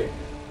 Okay.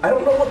 I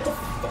don't know what the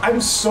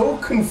I'm so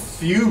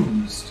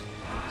confused.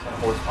 It's a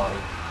horse body.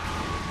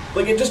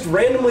 Like, it just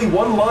randomly,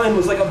 one line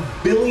was like 1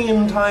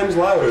 billion times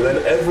louder than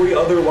every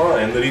other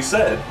line that he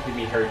said. Give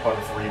me Harry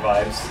Potter 3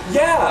 vibes.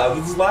 Yeah,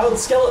 these loud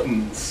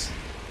skeletons.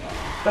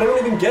 But I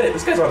don't even get it.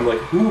 This guy's on, like,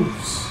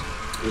 hooves.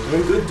 He's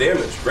doing good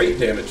damage. Great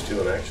damage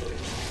to him, actually.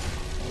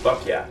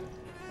 Fuck yeah.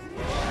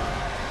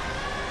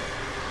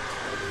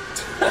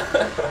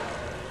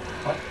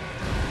 What?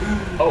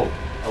 Oh,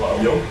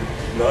 hello.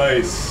 Yo,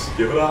 nice.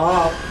 Give it a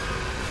hop.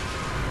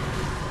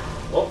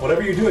 Well,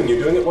 whatever you're doing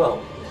it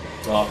well.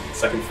 Oh,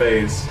 second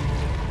phase.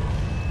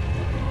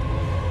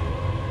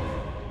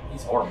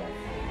 He's horrible.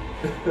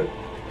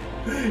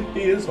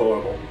 He is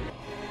horrible.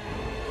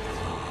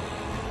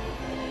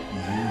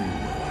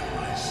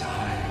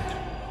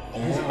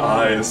 His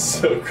eyes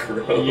so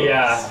gross.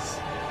 Yeah.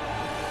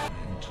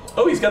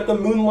 Oh, he's got the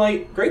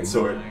Moonlight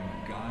Greatsword.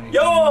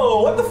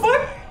 Yo, what the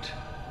fuck?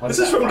 What's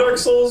This is that from Dark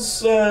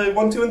Souls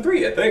 1, 2, and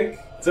 3, I think.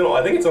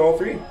 I think it's on all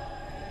 3.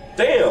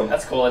 Damn.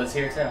 That's cool that it's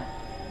here too.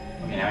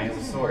 Okay, now he has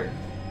a sword.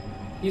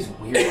 He's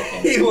weird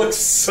looking. He looks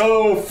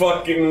so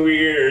fucking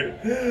weird.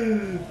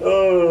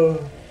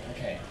 Oh.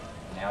 Okay,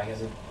 now he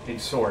has a big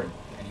sword,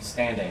 and he's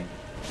standing.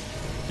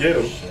 Get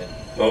him. Shit.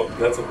 Oh,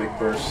 that's a big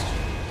burst.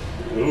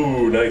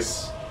 Ooh,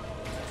 nice.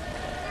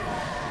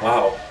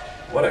 Wow,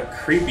 what a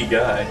creepy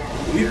guy.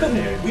 We've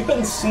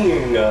been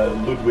seeing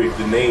Ludwig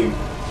the name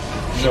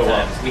show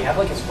up. We have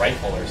like his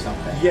rifle or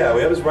something. Yeah,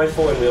 we have his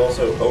rifle and we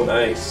also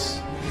nice.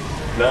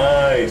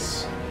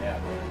 Nice. Yeah.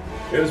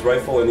 We have his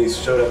rifle and he's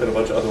showed up in a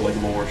bunch of other like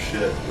lore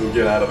shit. Ooh,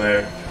 get out of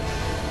there.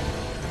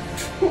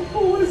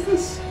 What is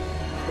this?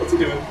 What's he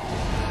doing?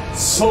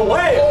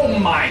 Slay! Oh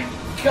my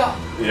god!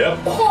 Yep.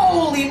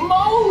 Holy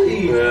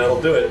moly! Yeah,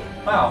 that'll do it.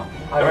 Wow,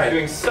 I was Alright.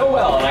 doing so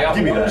well and I got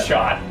Give me one that.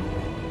 shot.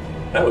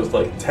 That was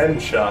like 10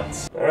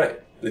 shots.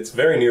 Alright, it's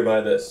very nearby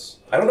this.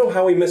 I don't know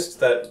how we missed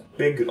that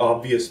big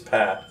obvious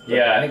path.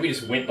 Yeah, I think we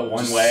just went the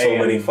one Just way. so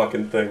many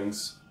fucking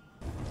things.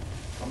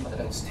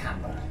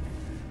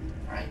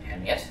 Alright,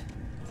 Henriette,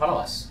 follow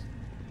us.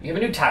 We have a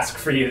new task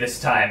for you this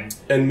time.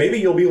 And maybe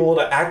you'll be able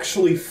to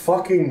actually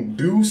fucking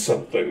do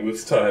something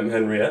this time,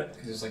 Henriette.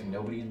 Because there's like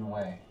nobody in the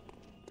way.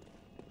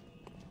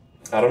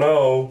 I don't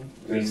know.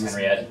 Please,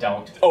 Henriette,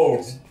 don't.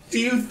 Oh, do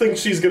you think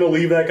she's gonna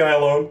leave that guy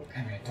alone?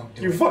 Henriette, don't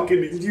do You it.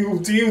 fucking,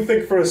 do you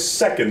think for a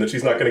second that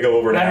she's not gonna go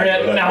over to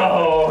Henriette, that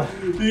no!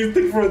 guy? Do you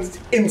think for an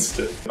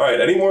instant?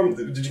 Alright, any more,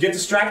 did you get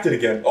distracted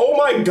again? Oh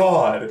my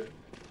god!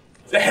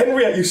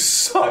 Henriette, you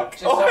suck!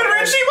 Just Oh,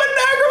 Henriette, she went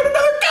aggro with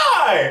another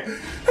guy!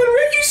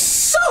 Henriette, you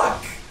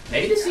suck!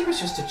 Maybe the secret's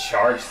just to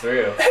charge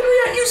through.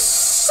 Henriette, you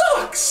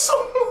suck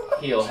so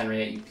much! Heal,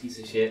 Henriette, you piece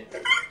of shit.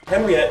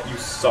 Henriette, you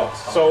suck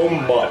so Oh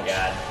my much.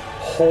 God.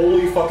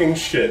 Holy fucking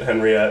shit,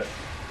 Henriette.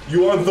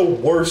 You are the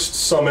worst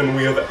summon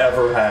we have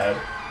ever had.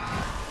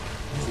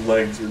 His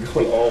legs are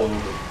going all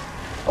over.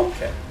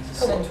 Okay. He's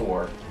a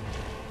centaur.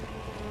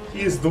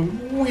 He is the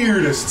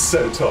weirdest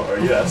centaur,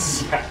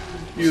 yes. Yeah.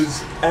 He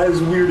is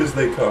as weird as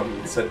they come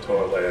in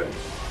Centaur Land.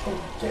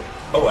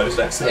 Oh, I just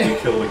accidentally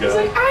killed a guy. He's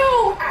like,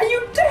 ow! Are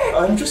you dead?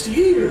 I'm just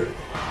here.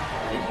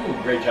 They do a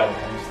great job of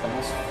him. He's the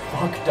most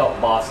fucked up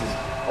bosses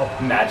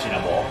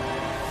imaginable.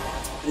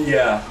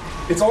 Yeah.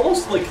 It's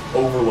almost like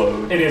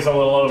Overload. It is a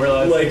little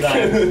overload Like,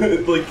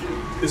 sometimes. like,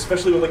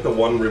 especially with like the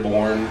one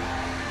Reborn,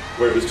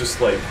 where it was just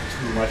like,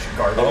 Too much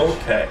garbage.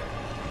 okay.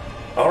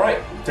 Alright,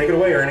 take it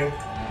away, Ernie.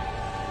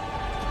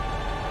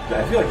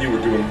 I feel like you were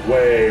doing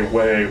way,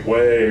 way,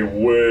 way,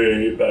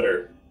 way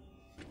better.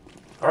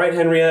 Alright,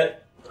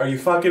 Henriette, are you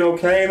fucking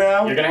okay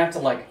now? You're gonna have to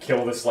like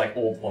kill this like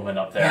old woman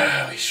up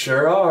there. We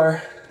sure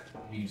are.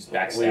 You just We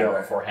backstab are.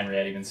 her before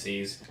Henriette even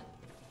sees.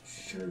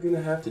 Sure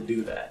gonna have to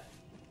do that.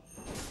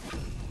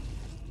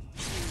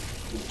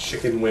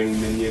 Chicken wing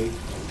minion.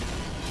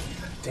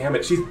 Damn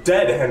it, she's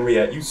dead,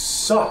 Henriette. You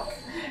suck.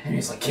 And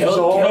he's like, She's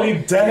already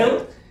dead.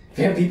 Kill.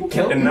 Damn, people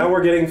kill And him. now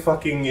we're getting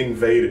fucking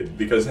invaded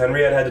because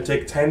Henriette had to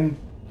take 10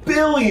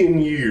 billion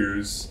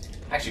years.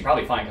 Actually,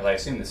 probably fine, because I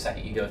assume the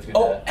second you go through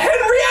Oh, the... Henriette,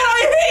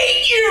 I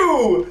hate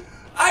you!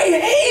 I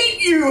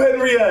hate you,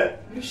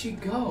 Henriette! Where did she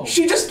go?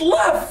 She just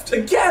left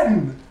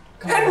again!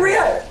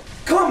 Henriette,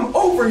 come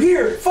over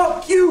here!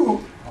 Fuck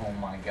you! Oh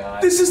my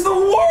god. This is the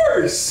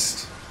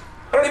worst!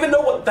 I don't even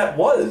know what that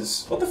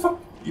was. What the fuck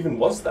even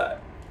was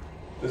that?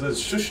 It was a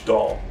shush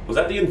doll. Was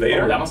that the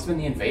invader? Oh, that must have been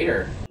the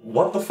invader.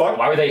 What the fuck?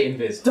 Why were they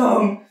invis?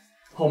 Dumb!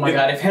 Oh my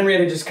god, if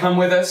Henriette had just come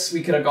with us,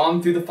 we could have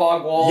gone through the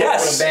fog wall. Would have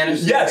Yes!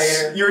 banished the Yes!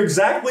 invader. You're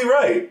exactly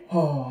right!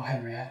 Oh,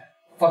 Henriette.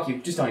 Fuck you.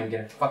 Just don't even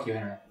get her. Fuck you,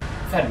 Henriette.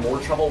 I've had more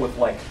trouble with,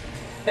 like,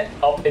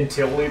 up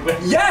until Ludwig.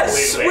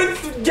 Yes! Ludwig.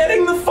 With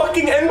getting the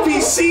fucking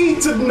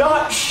NPC to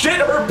not shit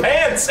her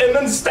pants and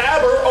then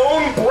stab her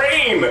own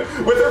brain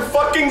with her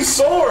fucking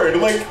sword!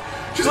 Like,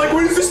 she's like,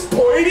 what is this,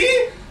 pointy?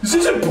 Is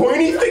this a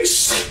pointy thing?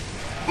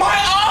 My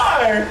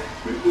eye!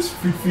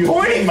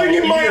 Pointy thing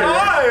in my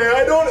eye!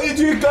 I don't,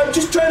 I'm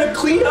just trying to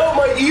clean out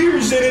my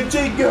ears and it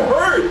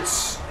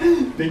hurts!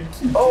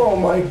 Oh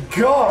my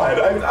god!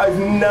 I've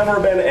never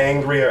been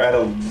angrier at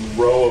a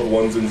row of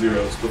ones and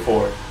zeros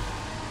before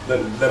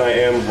than I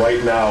am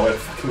right now at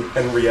fucking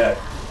Henriette.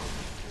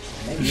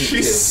 Maybe She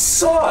too.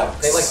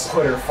 sucks! They, like,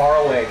 put her far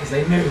away, because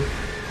they knew.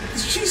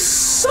 She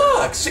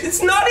sucks!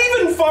 It's not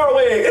even far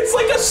away! It's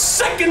like a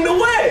second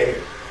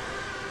away!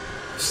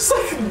 She's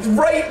like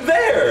right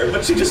there,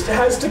 but she just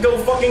has to go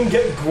fucking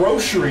get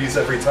groceries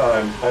every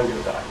time. I'm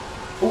gonna die.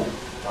 Ooh,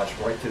 Watch,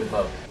 right through the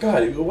boat.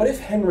 God, what if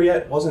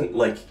Henriette wasn't,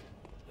 like,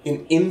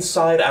 an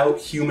inside-out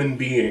human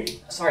being?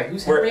 Sorry,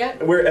 who's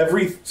Henriette? Where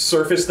every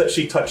surface that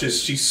she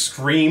touches, she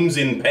screams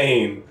in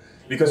pain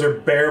because her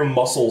bare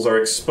muscles are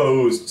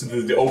exposed to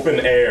the open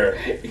air.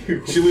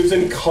 Ew. She lives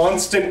in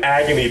constant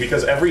agony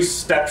because every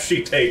step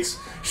she takes,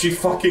 she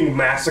fucking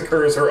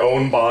massacres her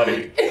own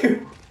body.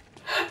 Ew.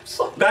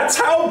 That's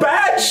how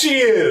bad she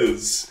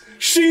is!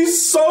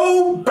 She's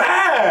so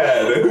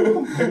bad!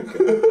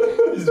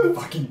 This is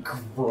fucking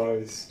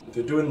gross.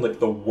 They're doing, like,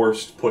 the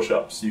worst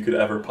push-ups you could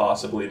ever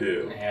possibly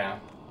do. Yeah.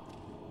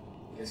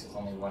 I guess it's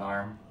only one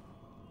arm.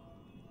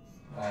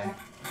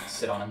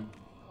 Sit on him.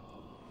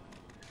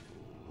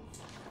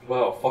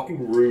 Wow,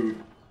 fucking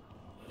rude.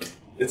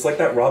 It's like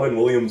that Robin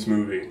Williams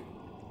movie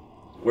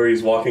where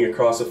he's walking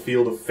across a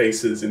field of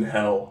faces in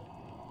hell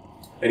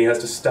and he has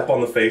to step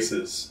on the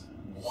faces.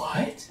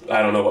 What?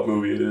 I don't know what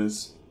movie it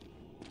is.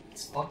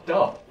 It's fucked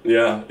up.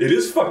 Yeah, it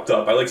is fucked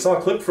up. I like saw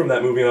a clip from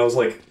that movie and I was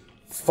like,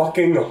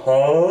 fucking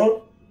huh?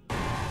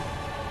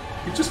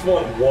 You just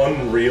want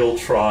one real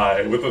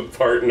try with a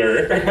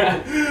partner.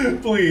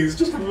 Please,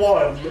 just one.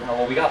 Oh,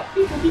 well, we got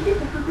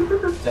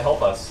to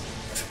help us.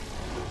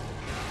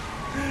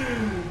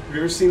 Have you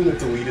ever seen the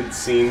deleted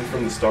scene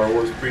from the Star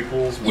Wars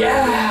prequels where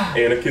Yeah!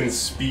 Anakin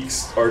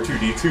speaks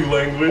R2-D2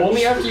 language?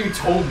 Only after you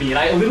told me, and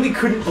I literally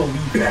couldn't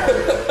believe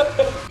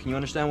that. Can you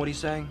understand what he's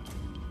saying?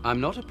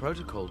 I'm not a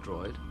protocol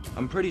droid.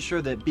 I'm pretty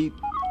sure that beep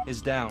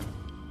is down.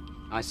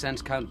 I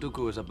sense Count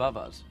Dooku is above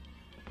us.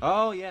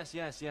 Oh, yes,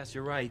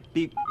 you're right.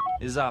 Beep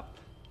is up.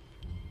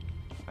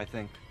 I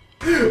think.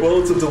 Well,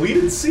 it's a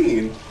deleted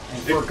scene.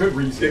 And for a good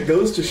reason. It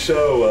goes to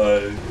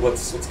show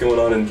what's going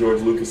on in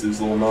George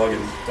Lucas's little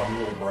noggin. Dumb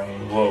little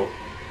brain. Whoa,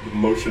 the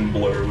motion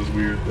blur was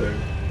weird there.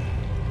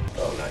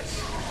 Oh,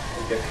 nice.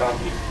 Get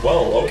copied.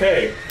 Well,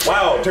 okay.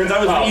 Wow, turns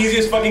out it was the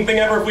easiest fucking thing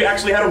ever if we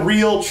actually had a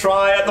real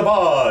try at the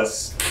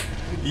boss.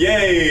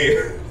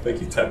 Yay!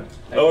 Thank you, Temp.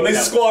 Oh, and they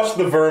squashed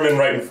the vermin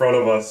right in front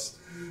of us.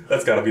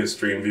 That's gotta be a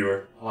stream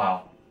viewer.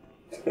 Wow.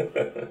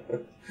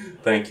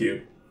 Thank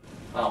you.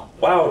 Wow.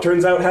 Wow,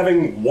 turns out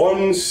having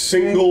one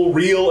single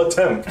real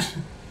attempt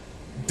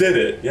did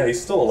it. Yeah, he's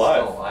still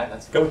alive. Still alive?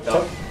 That's Go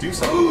dumb. do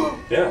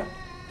something. Yeah.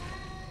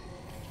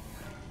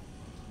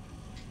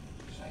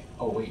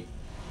 Oh, wait.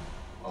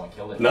 Oh, I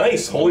killed it.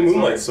 Nice! Holy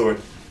Moonlight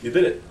Sword. You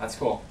did it. That's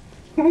cool.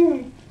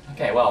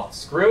 Okay, well,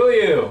 screw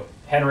you,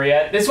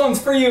 Henriette. This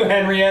one's for you,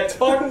 Henriette.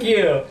 Fuck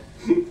you.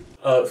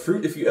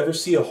 Fruit, if you ever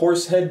see a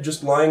horse head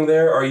just lying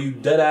there, are you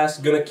dead-ass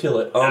gonna kill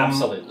it?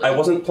 Absolutely. I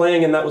wasn't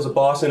playing and that was a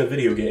boss in a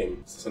video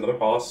game. Is this another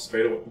boss?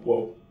 Straight away.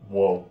 Whoa.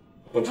 Whoa.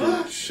 Bunch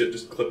of shit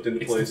just clipped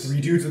into It's place. the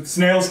 3 dudes with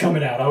snails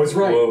coming out. I was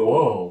right. Whoa.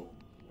 Whoa.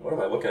 What am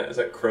I looking at? Is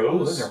that Oh,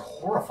 crows? those are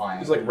horrifying.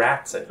 These are like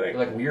rats, I They're think.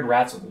 like weird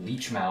rats with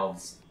leech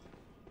mouths.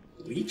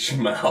 Leech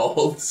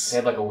mouths? They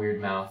had like a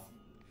weird mouth.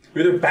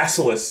 Maybe they're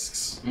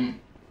basilisks. Mm.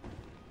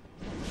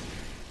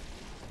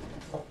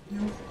 Fuck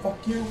you,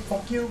 fuck you,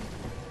 fuck you.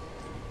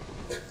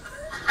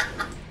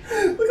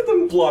 Look at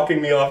them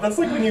blocking me off. That's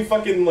like when you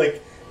fucking,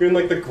 like, you're in,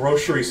 like, the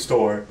grocery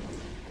store.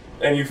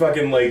 And you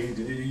fucking, like,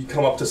 you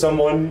come up to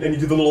someone and you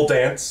do the little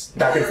dance.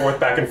 Back and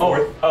forth, back and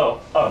forth. Yeah.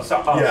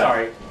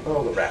 Sorry.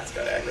 Oh, the rats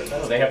got aggro.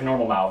 Oh, they have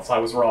normal mouths. I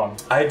was wrong.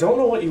 I don't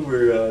know what you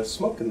were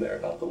smoking there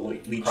about the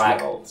leech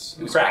Crack. mouths.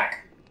 It was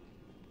crack.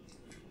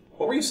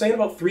 What were you saying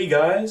about 3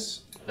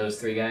 guys? Those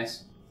 3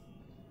 guys.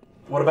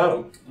 What about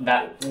them?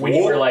 That, when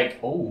you were like,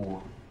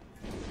 oh.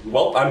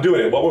 Well, I'm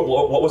doing it.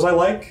 What was I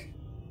like?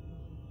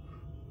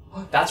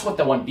 That's what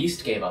the one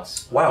beast gave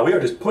us. Wow, we are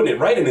just putting it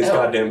right in his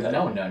goddamn head.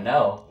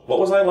 No. What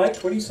was I like?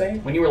 What are you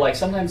saying? When you were like,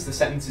 sometimes the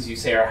sentences you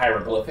say are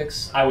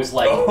hieroglyphics, I was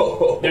like,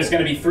 Oh. there's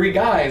gonna be 3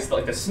 guys,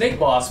 like the snake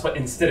boss, but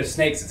instead of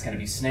snakes, it's gonna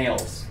be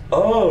snails.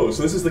 Oh,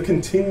 so this is the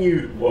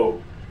continued...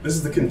 Whoa. This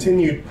is the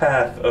continued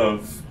path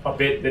of... A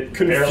bit that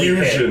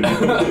confusion.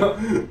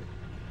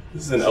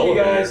 This is an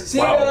elevator. See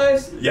you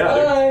guys. Yeah,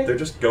 Bye. they're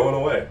just going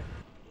away.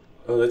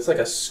 Oh, it's like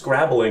a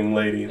scrabbling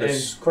lady. They're Hey.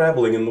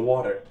 scrabbling in the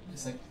water.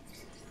 It's like,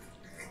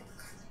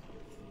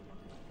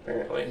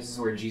 Apparently. this is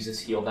where Jesus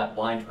healed that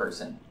blind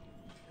person.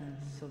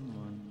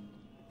 Someone.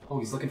 Oh,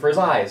 he's looking for his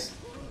eyes.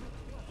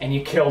 And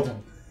you killed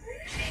him.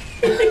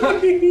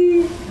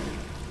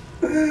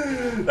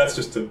 That's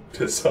just to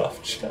piss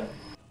off Chad.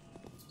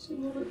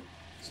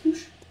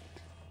 Swoosh.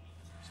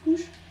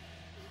 Swoosh.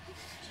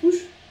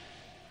 Swoosh.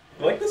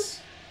 You like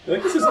this? You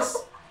like this?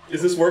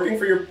 Is this working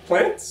for your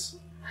plants?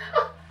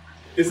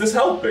 Is this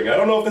helping? I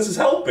don't know if this is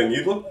helping.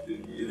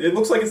 It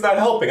looks like it's not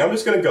helping. I'm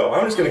just gonna go.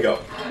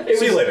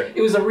 See you later.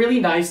 It was a really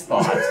nice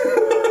thought.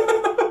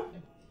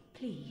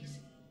 Please,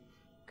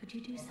 could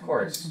you do something? Of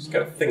course. She's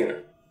got a thing in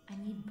her. I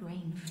need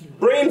brain fluid.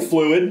 Brain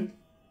fluid?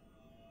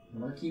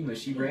 Murky,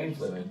 mushy brain I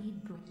fluid.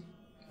 need brain.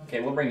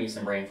 Okay, we'll bring you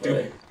some brain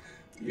fluid.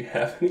 Do we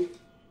have any?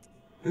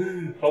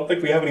 I don't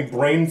think we have any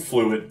brain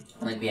fluid. I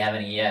don't think we have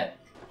any yet.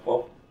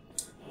 Well,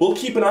 we'll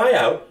keep an eye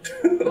out.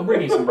 We'll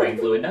bring you some brain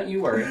fluid, don't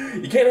you worry.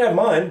 You can't have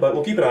mine, but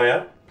we'll keep an eye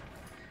out.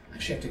 I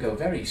actually have to go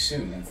very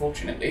soon,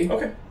 unfortunately.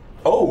 Okay.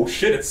 Oh,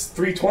 shit, it's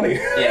 3:20.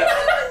 Yeah.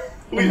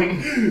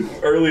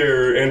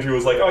 Earlier, Andrew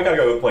was like, "Oh, I gotta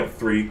go at like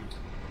 3,"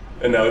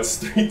 and now it's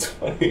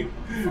 3:20.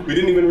 We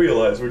didn't even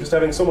realize we're just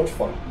having so much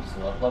fun. Just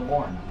love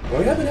Blarkborne. Well,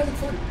 we have been having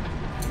fun.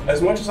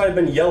 As much as I've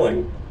been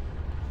yelling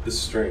this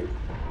stream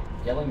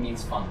Yelling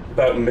means fun.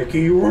 about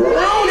Mickey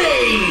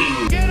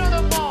Rooney.